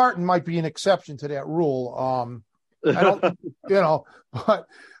 Dolly Parton might be an exception to that rule. I don't, but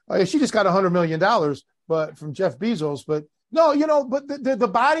she just got $100 million, but from Jeff Bezos. But no, but the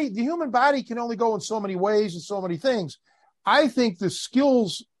body, the human body can only go in so many ways and so many things. I think the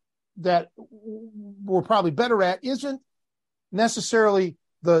skills that we're probably better at isn't necessarily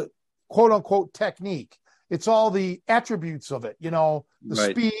the quote unquote technique. It's all the attributes of it, the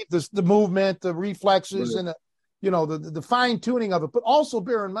speed, the movement, the reflexes, and the fine tuning of it. But also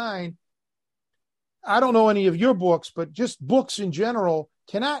bear in mind, I don't know any of your books, but just books in general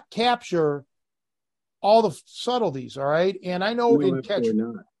cannot capture all the subtleties. All right. And I know in catch,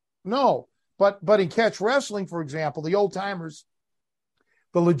 but in catch wrestling, for example, the old timers,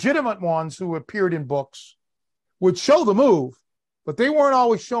 the legitimate ones who appeared in books would show the move, but they weren't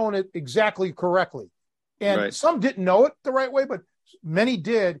always showing it exactly correctly. And some didn't know it the right way, but many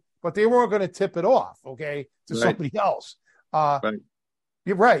did, but they weren't going to tip it off, to somebody else.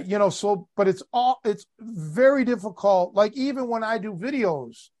 You're right. But it's very difficult. Like even when I do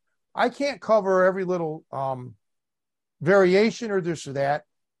videos, I can't cover every little variation or this or that,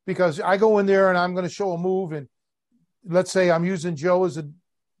 because I go in there and I'm going to show a move, and let's say I'm using Joe as a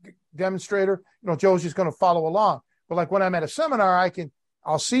demonstrator, Joe's just going to follow along. But like when I'm at a seminar,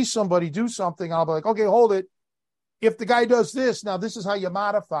 I'll see somebody do something. I'll be like, okay, hold it. If the guy does this, now this is how you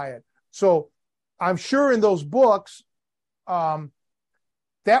modify it. So I'm sure in those books,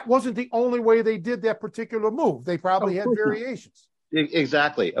 that wasn't the only way they did that particular move. They probably had variations.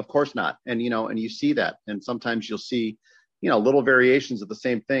 Exactly. Of course not. And, and you see that. And sometimes you'll see, little variations of the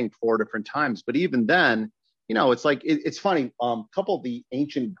same thing 4 different times. But even then, it's like, it's funny. A couple of the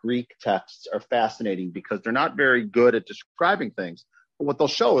ancient Greek texts are fascinating because they're not very good at describing things. But what they'll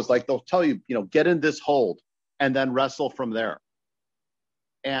show is like, they'll tell you, get in this hold and then wrestle from there.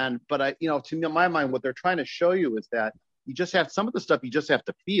 But to my mind, what they're trying to show you is that you just have some of the stuff you just have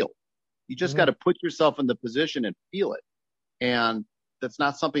to feel. You just got to put yourself in the position and feel it. And that's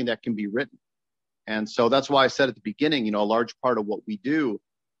not something that can be written. And so that's why I said at the beginning, a large part of what we do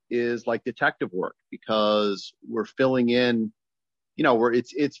is like detective work, because we're filling in,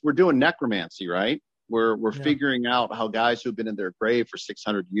 we're doing necromancy, right? We're figuring out how guys who've been in their grave for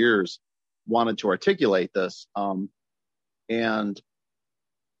 600 years wanted to articulate this. And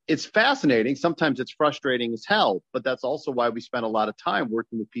it's fascinating. Sometimes it's frustrating as hell, but that's also why we spend a lot of time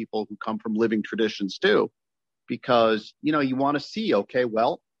working with people who come from living traditions too, because, you want to see, okay,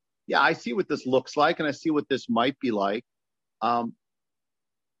 well, yeah, I see what this looks like and I see what this might be like.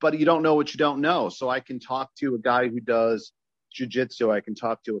 But you don't know what you don't know. So I can talk to a guy who does jiu-jitsu. I can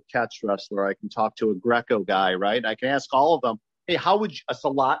talk to a catch wrestler. I can talk to a Greco guy, right? I can ask all of them, hey, a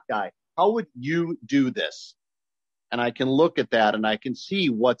Salat guy, how would you do this? And I can look at that and I can see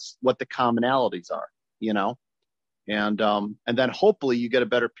what the commonalities are, and then hopefully you get a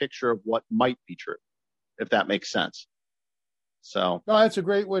better picture of what might be true, if that makes sense. So no, that's a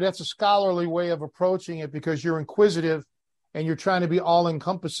great way. That's a scholarly way of approaching it, because you're inquisitive and you're trying to be all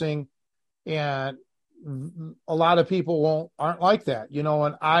encompassing, and a lot of people aren't like that,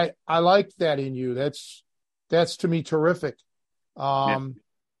 and I like that in you. That's to me terrific.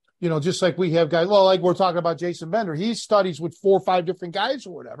 Just like we have guys, well, like we're talking about Jason Bender, he studies with 4 or 5 different guys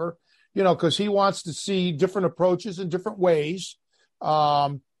or whatever, because he wants to see different approaches in different ways.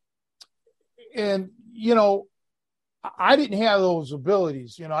 And, I didn't have those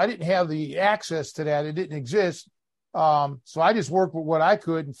abilities, I didn't have the access to that. It didn't exist. So I just worked with what I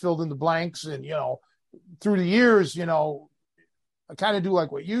could and filled in the blanks. And, through the years, I kind of do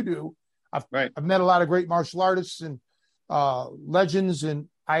like what you do. I've met a lot of great martial artists and legends, and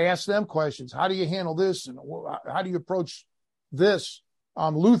I ask them questions. How do you handle this? And how do you approach this?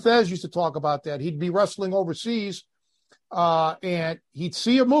 Lou Thez used to talk about that. He'd be wrestling overseas, and he'd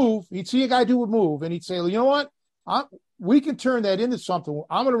see a move. He'd see a guy do a move, and he'd say, well, you know what? We can turn that into something.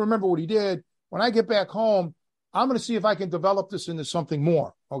 I'm going to remember what he did. When I get back home, I'm going to see if I can develop this into something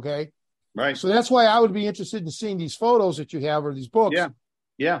more. Okay. Right. So that's why I would be interested in seeing these photos that you have or these books.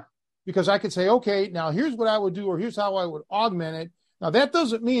 Yeah. Because I could say, okay, now here's what I would do, or here's how I would augment it. Now that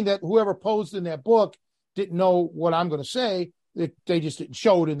doesn't mean that whoever posed in that book didn't know what I'm going to say. They just didn't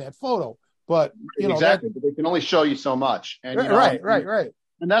show it in that photo. But exactly. But they can only show you so much. And right.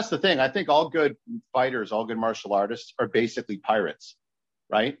 And that's the thing. I think all good fighters, all good martial artists are basically pirates,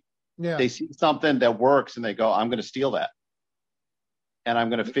 right? Yeah. They see something that works and they go, I'm going to steal that. and I'm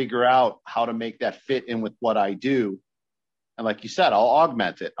going to figure out how to make that fit in with what I do. And like you said, I'll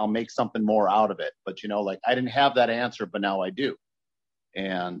augment it. I'll make something more out of it. But, like I didn't have that answer, but now I do.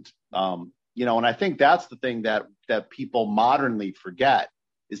 And, and I think that's the thing that people modernly forget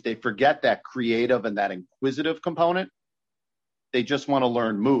is they forget that creative and that inquisitive component. They just want to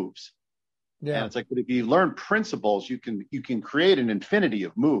learn moves. Yeah. And it's like, but if you learn principles, you can create an infinity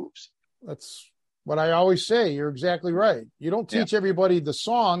of moves. That's what I always say. You're exactly right. You don't teach everybody the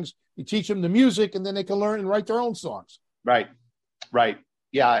songs. You teach them the music, and then they can learn and write their own songs. Right.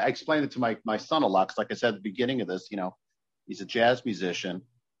 Yeah, I explain it to my son a lot because, like I said at the beginning of this, he's a jazz musician.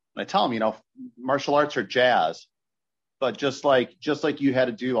 And I tell him, martial arts are jazz, but just like you had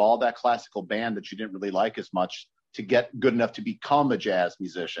to do all that classical band that you didn't really like as much to get good enough to become a jazz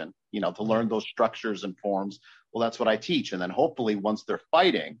musician, to learn those structures and forms. Well, that's what I teach. And then hopefully once they're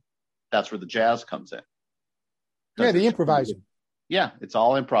fighting, that's where the jazz comes in. Yeah, the improvising. Yeah, it's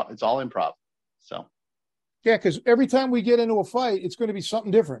all improv. So. Yeah, because every time we get into a fight, it's going to be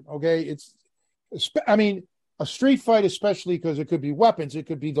something different. Okay, a street fight, especially because it could be weapons, it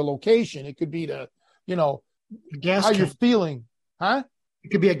could be the location, it could be the, gas how can. You're feeling, huh?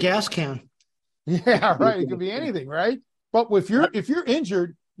 It could be a gas can. Yeah, right. It could be anything, right? But if you're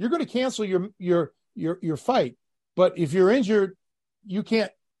injured, you're going to cancel your fight. But if you're injured, you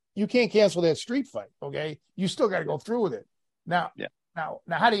can't cancel that street fight. Okay, you still got to go through with it. Now,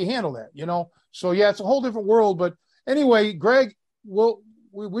 how do you handle that? So yeah, it's a whole different world. But anyway, Greg,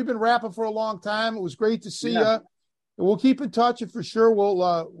 we've been rapping for a long time. It was great to see you. We'll keep in touch, and for sure,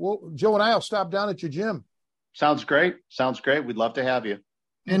 we'll Joe and I will stop down at your gym. Sounds great. We'd love to have you.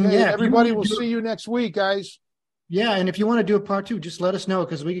 And everybody will see you next week, guys. Yeah, and if you want to do a part 2, just let us know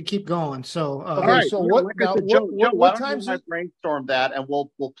because we can keep going. So, all right. So what time's I brainstorm that, and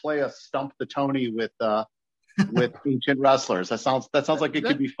we'll play a Stump the Tony with ancient wrestlers. That sounds like it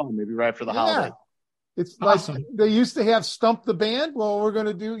could be fun. Maybe right after the holiday. It's awesome. Like they used to have Stump the Band. Well, we're going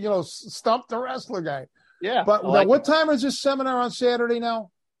to do Stump the Wrestler guy. Yeah. But what time is this seminar on Saturday now?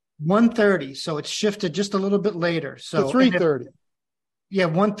 1:30. So it's shifted just a little bit later. So 3:30. Yeah,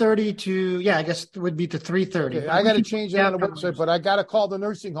 1:30 to I guess it would be to 3:30. Okay, I got to change that on the website, but I got to call the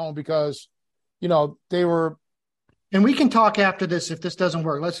nursing home because, they were. And we can talk after this if this doesn't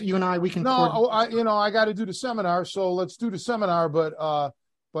work. You and I can. No, I got to do the seminar, so let's do the seminar. But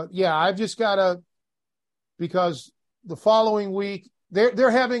yeah, I've just got to, because the following week they're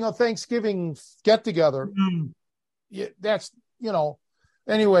having a Thanksgiving get together. Mm-hmm. Yeah, that's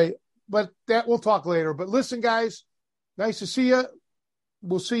anyway. But that we'll talk later. But listen, guys, nice to see you.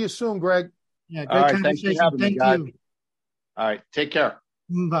 We'll see you soon, Greg. Yeah, great conversation. Thank you. All right, take care.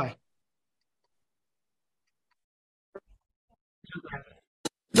 Bye.